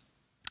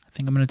 I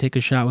think I'm gonna take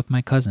a shot with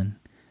my cousin.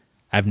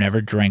 I've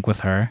never drank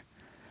with her,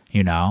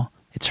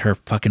 It's her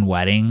fucking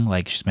wedding.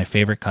 Like, she's my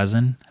favorite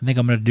cousin. I think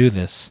I'm going to do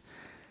this.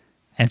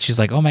 And she's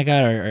like, oh my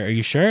God, are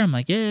you sure? I'm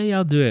like, yeah,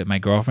 I'll do it. My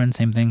girlfriend,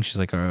 same thing. She's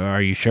like,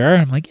 are you sure?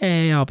 I'm like,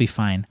 yeah, I'll be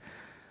fine.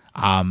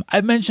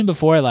 I've mentioned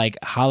before, like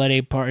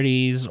holiday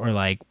parties or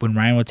like when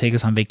Ryan would take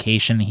us on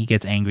vacation and he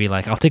gets angry,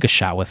 like I'll take a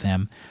shot with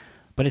him,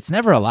 but it's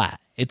never a lot.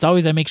 It's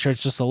always, I make sure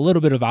it's just a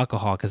little bit of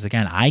alcohol. Cause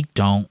again, I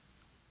don't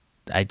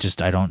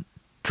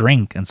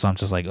drink. And so I'm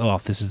just like,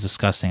 oh, this is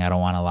disgusting. I don't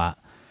want a lot.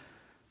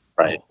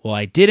 Right. Well,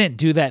 I didn't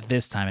do that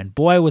this time, and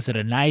boy, was it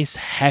a nice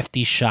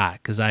hefty shot.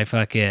 Because I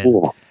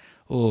fucking,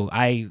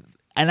 I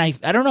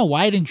don't know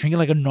why I didn't drink it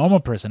like a normal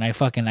person.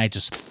 I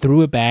just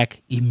threw it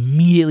back.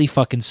 Immediately,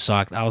 fucking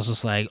sucked. I was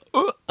just like,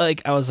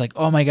 I was like,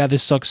 oh my God,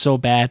 this sucks so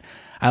bad.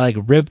 I like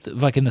ripped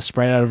fucking the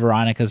Sprite out of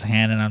Veronica's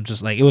hand, and I'm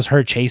just like, it was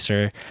her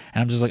chaser,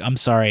 and I'm just like, I'm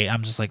sorry.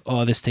 I'm just like,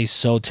 oh, this tastes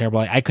so terrible.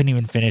 Like, I couldn't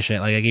even finish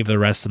it. Like I gave the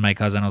rest to my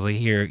cousin. I was like,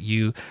 here,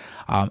 you.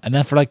 And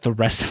then for like the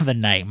rest of the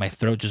night, my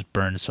throat just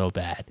burned so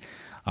bad.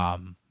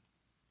 And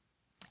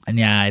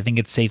yeah, I think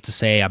it's safe to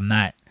say I'm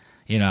not,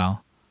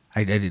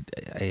 I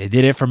did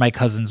it for my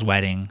cousin's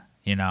wedding,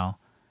 and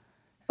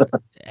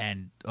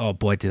oh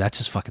boy, did that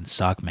just fucking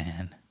suck,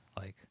 man.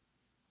 Like,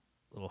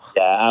 Ugh.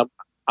 Yeah,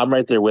 I'm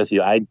right there with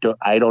you. I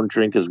don't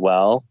drink as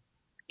well,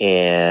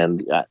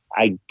 and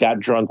I got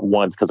drunk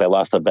once because I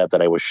lost a bet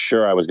that I was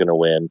sure I was going to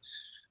win.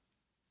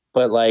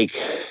 But like,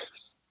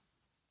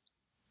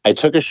 I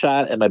took a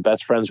shot at my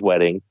best friend's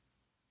wedding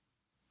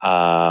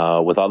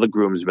with all the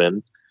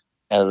groomsmen,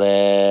 and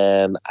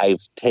then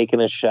I've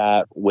taken a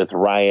shot with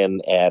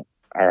Ryan at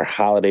our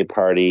holiday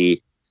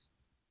party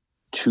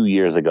 2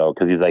 years ago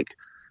because he's like,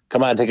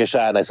 "Come on, take a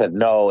shot," and I said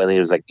no, and he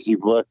was like, he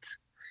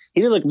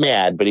didn't look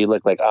mad, but he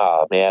looked like,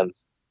 "Oh man,"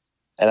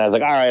 and I was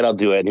like, "All right, I'll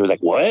do it," and he was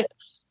like, "What?"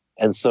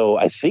 And so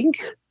I think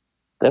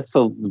that's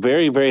the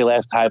very, very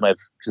last time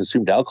I've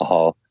consumed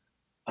alcohol.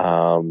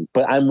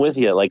 But I'm with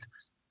you. Like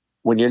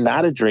when you're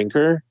not a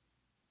drinker,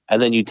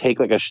 and then you take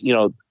like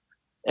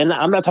and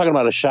I'm not talking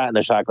about a shot in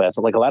a shot glass.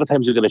 Like a lot of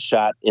times you get a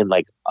shot in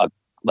like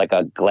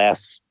a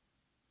glass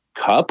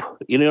cup.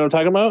 You know what I'm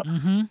talking about?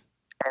 Mm-hmm.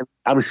 And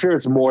I'm sure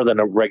it's more than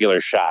a regular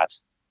shot.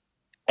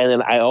 And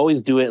then I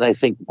always do it, and I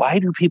think, why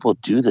do people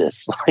do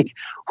this? Like,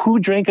 who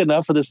drank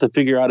enough of this to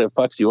figure out it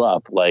fucks you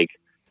up? Like,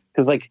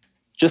 because like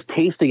just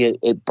tasting it,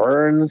 it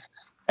burns.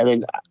 And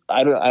then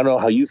I don't know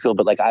how you feel,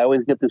 but like I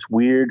always get this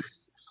weird,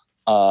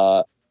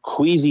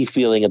 queasy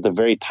feeling at the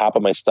very top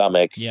of my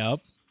stomach, Yep.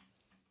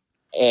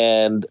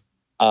 and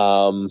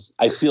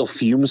I feel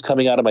fumes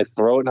coming out of my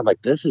throat, and I'm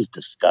like, this is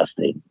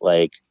disgusting.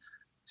 Like,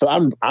 so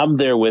I'm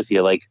there with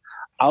you. Like,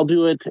 I'll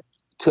do it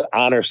to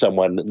honor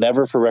someone,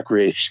 never for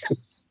recreation.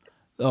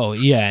 Oh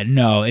yeah,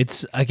 no,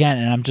 it's again,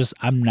 and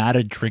I'm not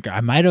a drinker. I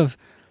might have,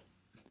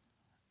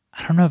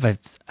 I don't know if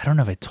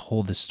I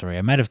told this story.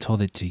 I might have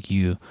told it to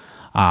you.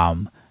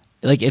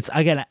 Like it's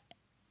again,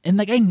 and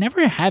like I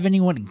never have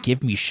anyone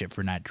give me shit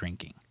for not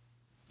drinking.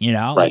 You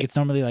know, like Right. it's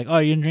normally like, oh,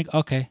 you didn't drink,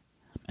 okay,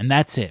 and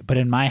that's it. But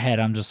in my head,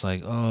 I'm just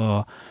like,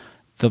 oh,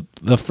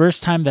 the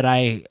first time that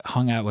I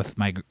hung out with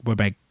my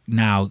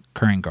now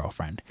current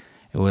girlfriend,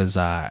 it was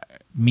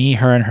me,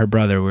 her, and her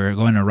brother. We were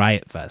going to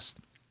Riot Fest,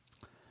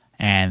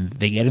 and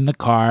they get in the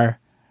car.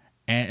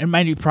 And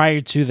mind you, prior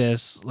to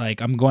this,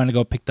 like I'm going to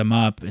go pick them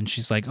up, and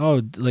she's like,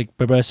 "Oh, like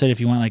my brother said, if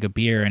you want like a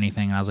beer or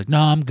anything." And I was like, "No,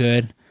 I'm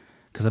good,"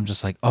 because I'm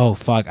just like, "Oh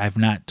fuck, I've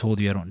not told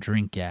you I don't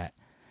drink yet."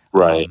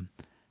 Right.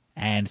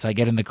 And so I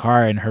get in the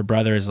car, and her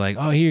brother is like,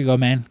 "Oh, here you go,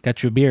 man,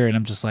 got you a beer," and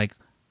I'm just like,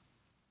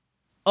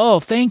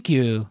 "Oh, thank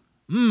you,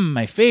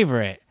 my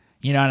favorite,"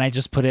 you know. And I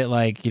just put it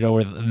like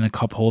in the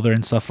cup holder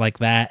and stuff like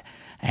that.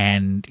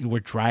 And we're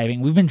driving.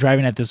 We've been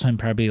driving at this one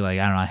probably like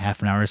I don't know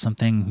half an hour or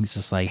something. He's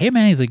just like, "Hey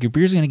man," he's like, "Your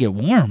beer's gonna get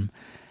warm."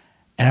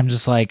 And I'm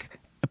just like,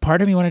 a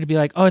part of me wanted to be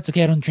like, oh, it's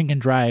okay, I don't drink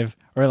and drive.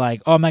 Or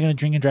like, oh, I'm not going to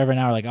drink and drive right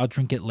now. Or like, I'll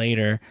drink it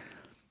later.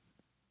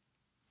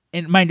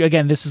 And mind you,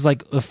 again, this is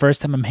like the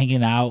first time I'm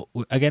hanging out,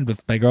 again,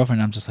 with my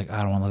girlfriend. I'm just like,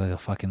 I don't want to look like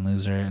a fucking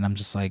loser. And I'm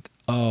just like,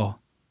 oh,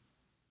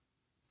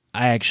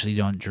 I actually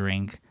don't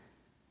drink.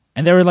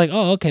 And they were like,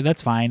 oh, okay,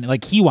 that's fine.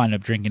 Like, he wound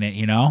up drinking it,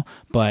 you know?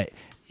 But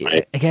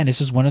Right. again, it's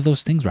just one of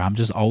those things where I'm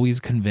just always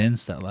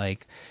convinced that,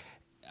 like,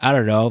 I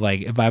don't know,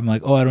 like if I'm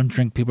like, oh, I don't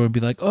drink, people would be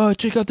like, oh,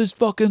 check out this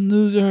fucking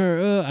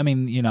loser. I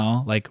mean,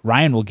 like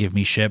Ryan will give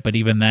me shit, but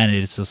even then,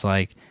 it's just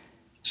like,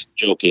 Just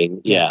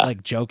joking. Yeah.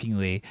 like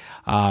jokingly.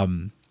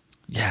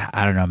 Yeah,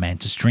 I don't know, man.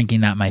 Just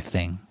drinking not my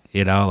thing.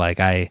 Like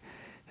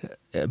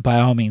by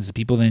all means, the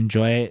people that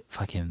enjoy it,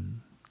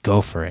 fucking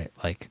go for it.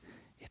 Like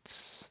it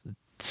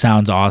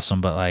sounds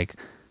awesome, but like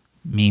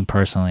me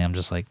personally, I'm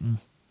just like,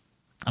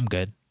 I'm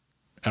good.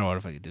 I don't know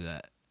if I could do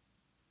that.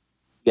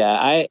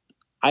 Yeah.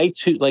 I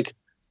too, like,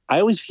 I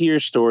always hear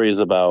stories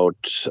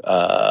about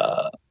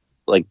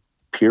like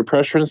peer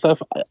pressure and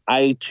stuff.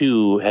 I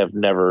too have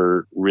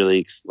never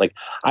really like.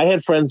 I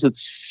had friends that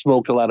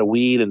smoked a lot of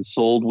weed and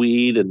sold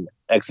weed and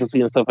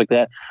ecstasy and stuff like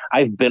that.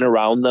 I've been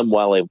around them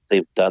while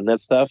they've done that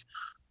stuff,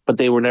 but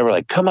they were never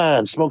like, "Come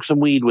on, smoke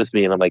some weed with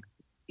me." And I'm like,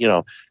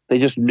 they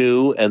just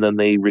knew, and then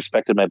they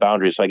respected my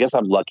boundaries. So I guess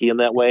I'm lucky in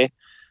that way.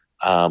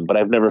 But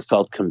I've never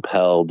felt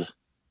compelled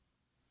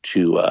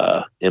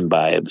to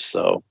imbibe.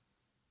 So.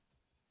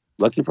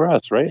 Lucky for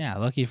us, right? Yeah,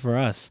 lucky for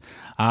us.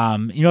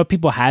 What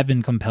people have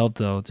been compelled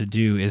though to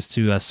do is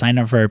to sign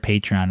up for our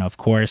Patreon. Of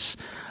course,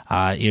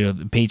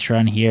 the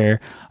Patreon here.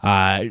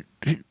 I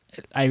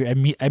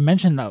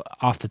mentioned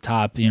off the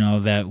top,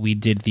 that we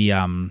did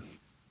the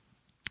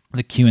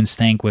Q and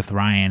Stank with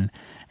Ryan,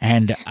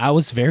 and I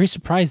was very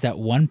surprised at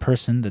one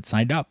person that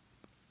signed up.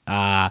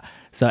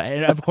 So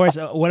and of course,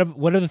 one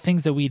of the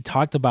things that we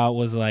talked about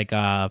was like,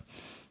 oh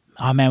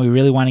man, we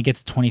really want to get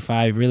to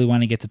 25. Really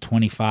want to get to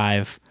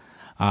 25.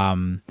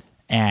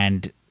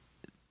 And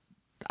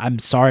I'm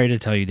sorry to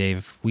tell you,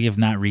 Dave, we have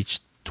not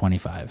reached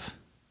 25.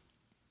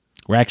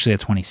 We're actually at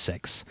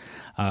 26.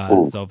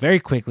 So very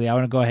quickly, I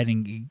want to go ahead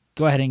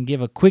and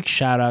give a quick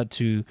shout out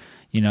to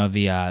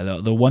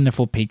the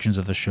wonderful patrons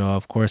of the show.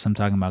 Of course, I'm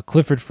talking about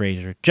Clifford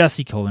Fraser,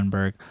 Jesse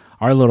Kohlenberg,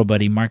 our little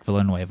buddy Mark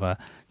Villanueva,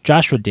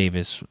 Joshua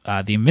Davis,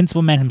 the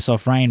Invincible Man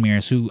himself, Ryan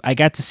Mears, who I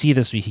got to see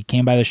this week. He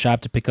came by the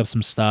shop to pick up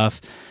some stuff.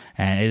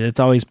 And it's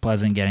always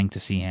pleasant getting to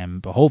see him.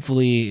 But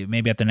hopefully,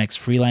 maybe at the next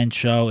freelance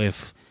show,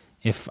 if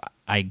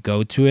I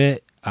go to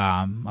it,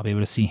 I'll be able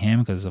to see him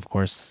because, of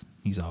course,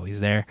 He's always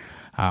there.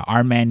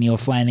 Our man Neil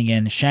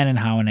Flanagan, Shannon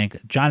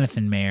Howanick,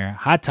 Jonathan Mayer,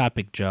 Hot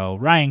Topic Joe,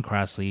 Ryan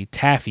Crossley,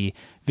 Taffy,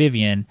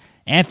 Vivian,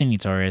 Anthony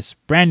Torres,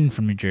 Brandon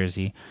from New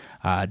Jersey,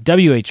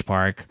 W.H.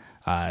 Park,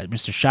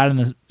 Mr.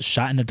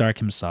 Shot in the Dark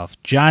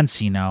himself, John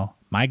Sino,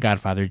 my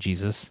Godfather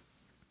Jesus.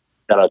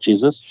 Shout out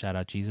Jesus. Shout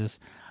out Jesus.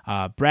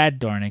 Brad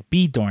Dornick,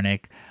 B.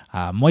 Dornick,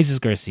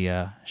 Moises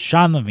Garcia,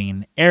 Sean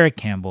Levine, Eric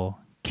Campbell,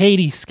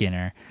 Katie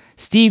Skinner,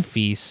 Steve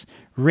Feast,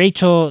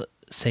 Rachel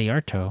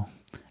Sayarto,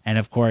 and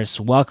of course,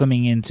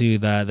 welcoming into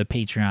the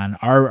Patreon,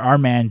 our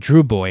man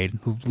Drew Boyd,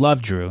 who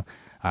love Drew,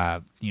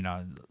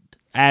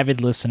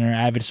 avid listener,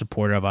 avid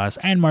supporter of us,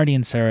 and Marty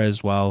and Sarah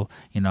as well.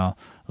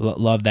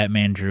 Love that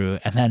man Drew.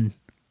 And then,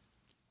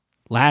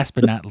 last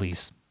but not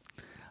least,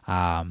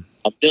 a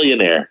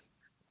billionaire.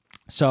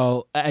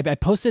 So I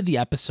posted the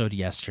episode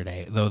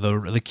yesterday, though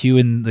the Q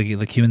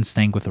and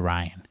Stank with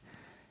Ryan,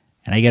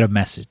 and I get a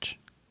message.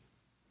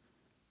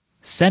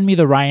 Send me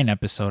the Ryan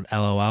episode,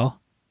 LOL.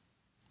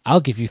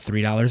 I'll give you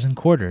 $3 in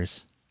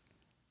quarters.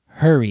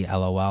 Hurry,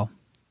 LOL.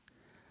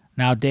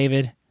 Now,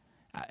 David,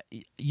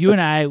 you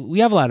and I, we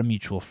have a lot of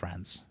mutual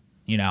friends.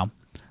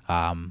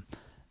 I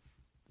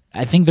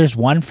think there's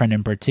one friend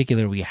in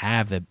particular we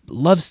have that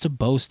loves to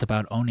boast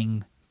about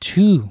owning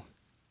two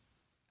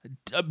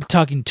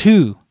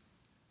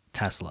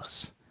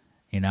Teslas,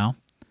 Yeah.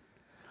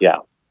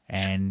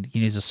 And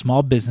he's a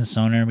small business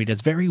owner. He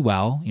does very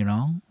well,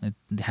 It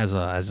has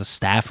a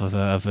staff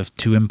of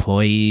 2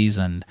 employees,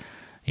 and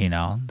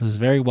does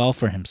very well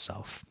for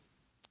himself.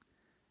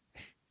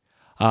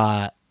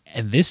 And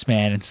this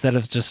man, instead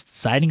of just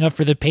signing up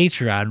for the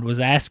Patreon, was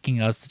asking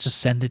us to just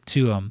send it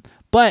to him,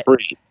 but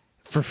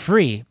for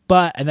free.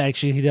 And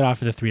actually, he did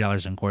offer the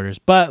 $3 in quarters.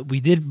 But we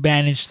did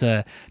manage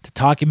to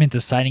talk him into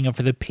signing up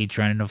for the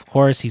Patreon. And of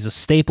course, he's a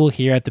staple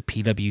here at the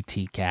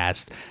PWT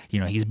Cast.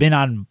 He's been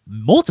on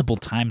multiple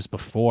times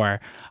before.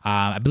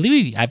 I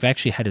believe I've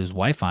actually had his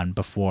wife on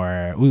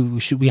before.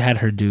 We had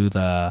her do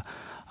the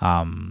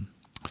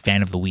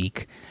Fan of the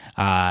Week.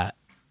 And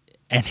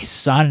his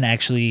son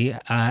actually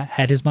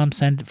had his mom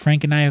send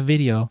Frank and I a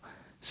video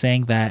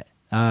saying that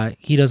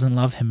he doesn't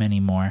love him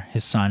anymore,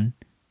 his son,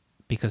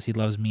 because he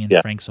loves me and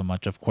Frank so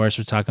much. Of course,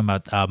 we're talking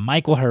about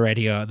Michael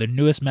Heredia, the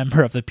newest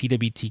member of the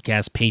PWT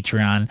Cast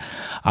Patreon.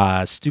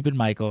 Stupid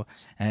Michael.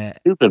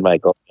 Stupid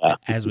Michael, yeah.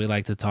 As we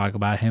like to talk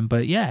about him.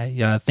 But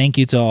yeah, thank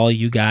you to all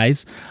you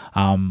guys.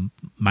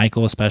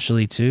 Michael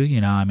especially too.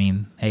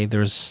 Hey,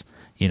 there's,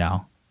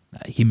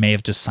 he may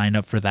have just signed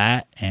up for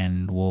that,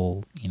 and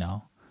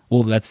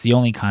that's the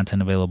only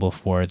content available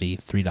for the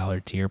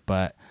 $3 tier.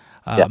 But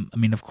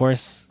of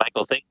course,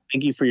 Michael, thank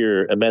you for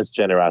your immense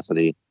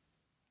generosity.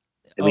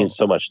 It means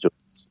so much to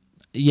us.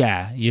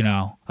 Yeah, thank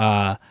you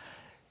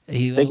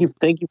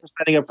for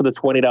signing up for the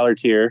 $20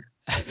 tier.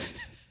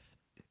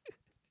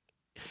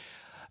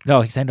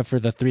 No, he signed up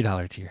for the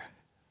 $3 tier.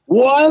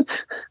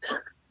 What?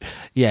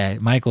 Yeah,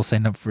 Michael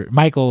signed up for the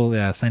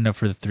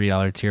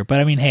 $3 tier.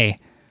 But hey,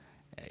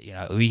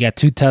 we got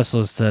 2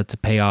 Teslas to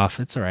pay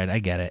off. It's all right. I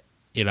get it.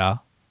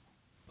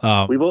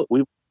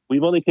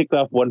 We've only kicked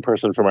off one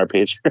person from our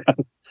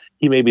Patreon.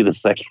 He may be the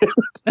second.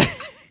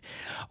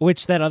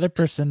 Which that other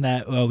person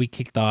that we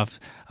kicked off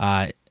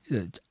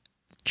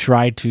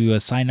tried to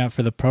sign up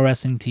for the Pro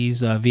Wrestling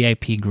Tees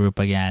VIP group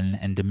again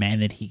and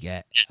demanded he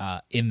get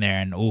in there.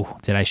 And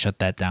did I shut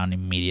that down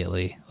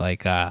immediately?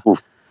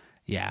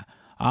 Yeah.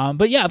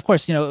 But yeah, of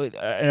course, at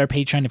our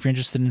Patreon, if you're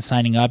interested in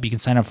signing up, you can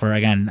sign up for,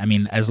 again,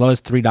 as low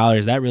as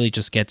 $3. That really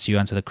just gets you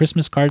onto the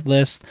Christmas card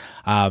list.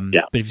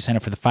 But if you sign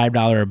up for the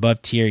 $5 or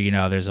above tier,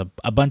 there's a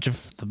bunch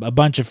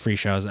of free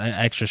shows,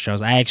 extra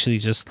shows. I actually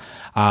just,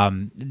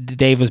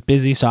 Dave was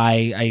busy, so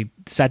I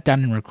sat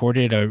down and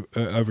recorded a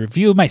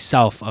review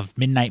myself of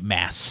Midnight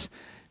Mass,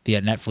 the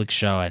Netflix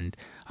show, and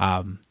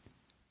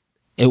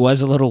it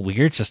was a little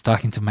weird just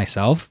talking to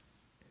myself.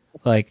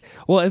 I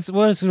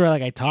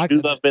talk. You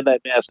love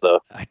Midnight Mass,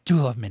 though. I do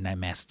love Midnight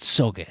Mass. It's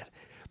so good.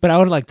 But I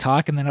would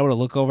talk, and then I would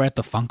look over at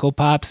the Funko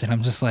Pops, and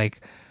I'm just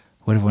like,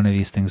 what if one of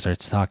these things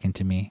starts talking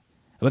to me?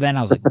 But then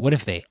I was like, what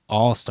if they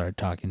all start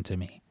talking to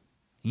me?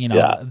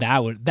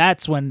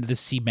 That's when the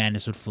Sea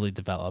Madness would fully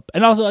develop.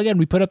 And also, again,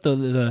 we put up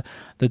the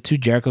 2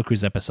 Jericho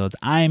Cruise episodes.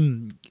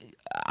 I'm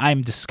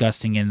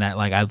disgusting in that,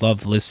 I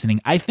love listening.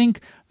 I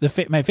think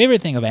my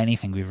favorite thing of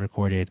anything we've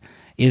recorded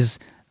is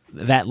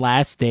that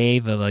last day,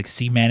 the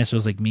Sea Madness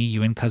was me,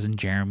 you, and cousin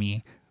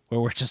Jeremy, where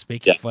we're just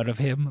making fun of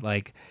him,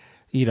 and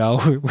he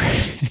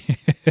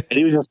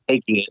was just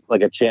taking it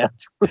like a champ.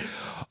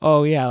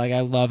 Oh yeah,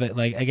 I love it.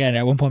 Again,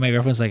 at one point my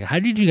girlfriend was like, "How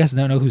did you guys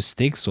not know who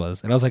Styx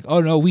was?" And I was like,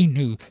 "Oh no, we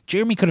knew."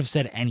 Jeremy could have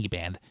said any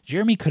band.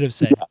 Jeremy could have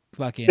said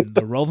fucking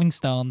the Rolling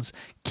Stones,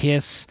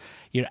 Kiss,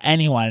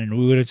 anyone, and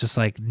we would have just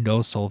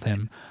no sold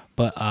him.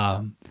 But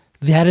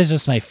that is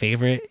just my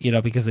favorite,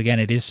 because again,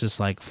 it is just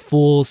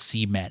full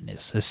Sea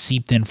Madness has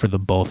seeped in for the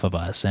both of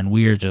us, and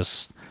we're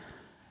just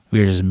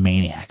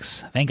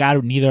maniacs. Thank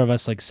God neither of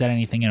us said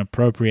anything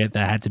inappropriate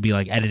that had to be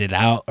edited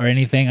out or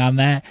anything on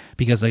that,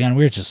 because again,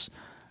 we're just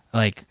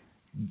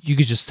you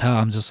could just tell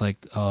I'm just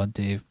like, oh,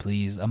 Dave,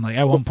 please. I'm like,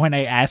 at one point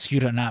I asked you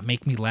to not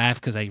make me laugh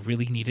because I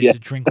really needed to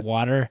drink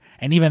water.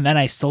 And even then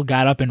I still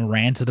got up and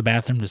ran to the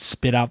bathroom to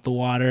spit out the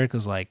water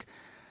because like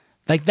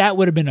that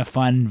would have been a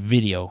fun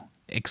video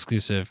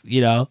exclusive,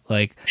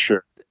 like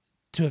sure.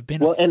 To have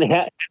been. Well, and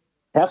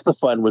half the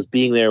fun was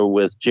being there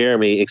with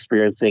Jeremy,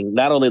 experiencing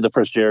not only the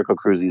first Jericho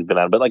cruise he's been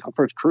on, but like a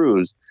first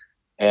cruise.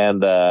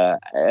 And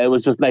it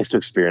was just nice to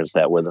experience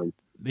that with him.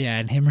 Yeah,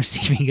 and him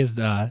receiving his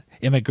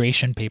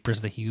immigration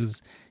papers that he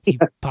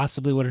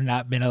possibly would have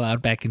not been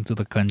allowed back into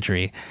the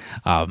country,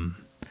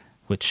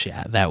 which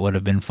that would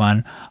have been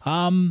fun.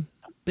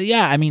 But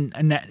yeah, I mean,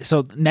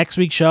 so next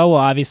week's show will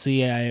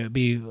obviously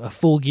be a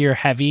full gear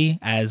heavy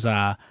as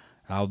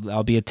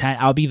I'll be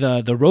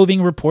the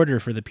roving reporter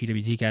for the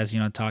PWT cast,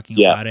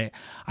 talking about it.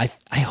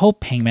 I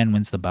hope Hangman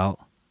wins the belt.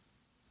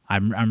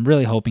 I'm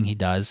really hoping he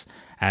does.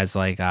 As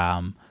like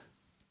I've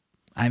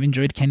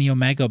enjoyed Kenny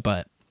Omega,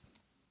 but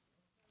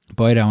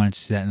boy, do I want to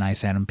see that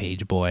nice Adam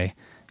Page boy,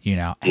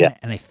 And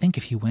I think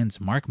if he wins,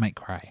 Mark might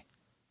cry.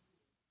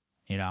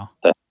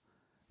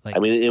 Like, I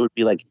mean, it would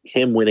be like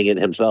him winning it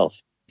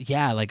himself.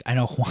 Yeah, like I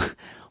know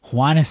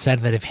Juan has said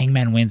that if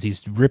Hangman wins,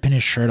 he's ripping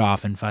his shirt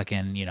off and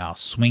fucking,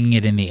 swinging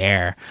it in the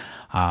air,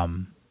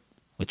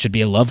 which would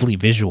be a lovely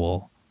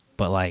visual.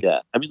 But like, yeah,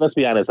 I mean, let's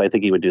be honest. I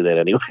think he would do that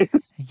anyway.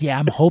 Yeah,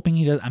 I'm hoping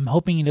he does. I'm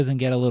hoping he doesn't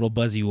get a little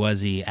buzzy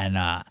wuzzy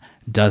and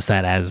does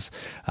that as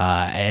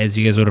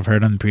you guys would have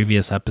heard on the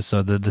previous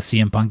episode, the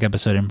CM Punk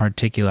episode in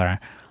particular.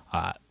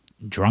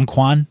 Drunk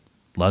Juan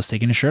loves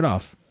taking his shirt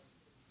off.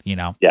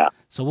 Yeah.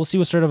 So we'll see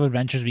what sort of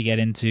adventures we get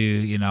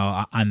into,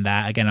 on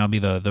that. Again, I'll be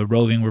the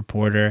roving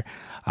reporter.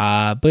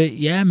 But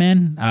yeah,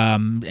 man.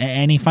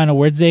 Any final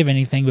words, Dave?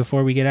 Anything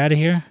before we get out of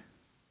here?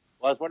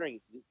 Well, I was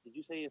wondering, did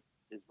you say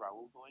is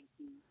Raul going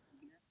to?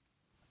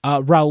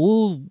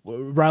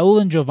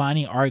 Raul and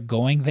Giovanni are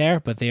going there,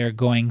 but they are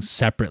going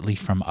separately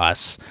from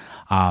us.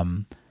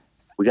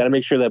 We got to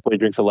make sure that boy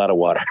drinks a lot of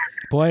water.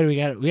 Boy, we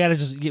got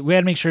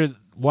to make sure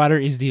water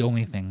is the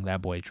only thing that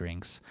boy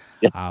drinks.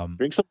 Yeah.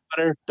 Drink some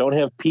water. Don't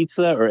have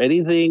pizza or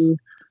anything.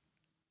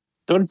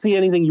 Don't see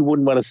anything you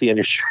wouldn't want to see on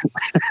your shirt.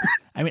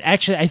 I mean,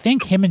 actually, I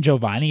think him and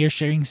Giovanni are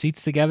sharing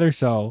seats together.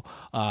 So,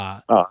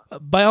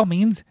 by all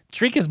means,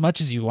 drink as much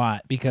as you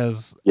want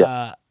because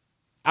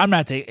I'm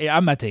not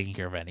taking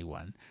care of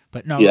anyone.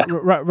 But no,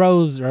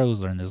 Rose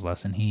learned his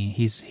lesson.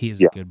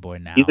 He's a good boy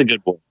now. He's a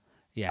good boy.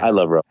 Yeah, I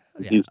love Rose.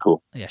 Yeah. He's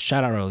cool. Yeah,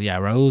 shout out Rose. Yeah,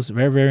 Rose,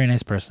 very very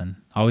nice person.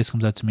 Always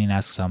comes up to me and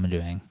asks how I'm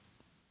doing.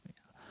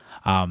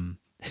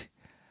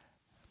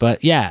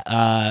 But yeah,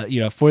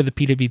 for the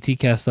PWT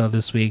cast though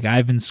this week,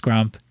 I've been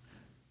Scrump,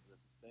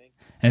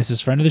 and this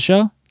is friend of the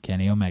show,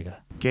 Kenny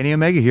Omega. Kenny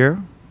Omega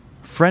here,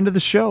 friend of the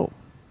show.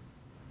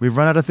 We've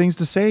run out of things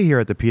to say here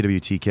at the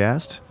PWT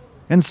cast,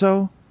 and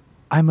so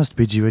I must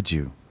bid you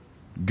adieu.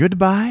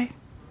 Goodbye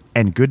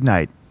and good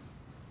night.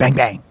 Bang,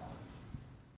 bang.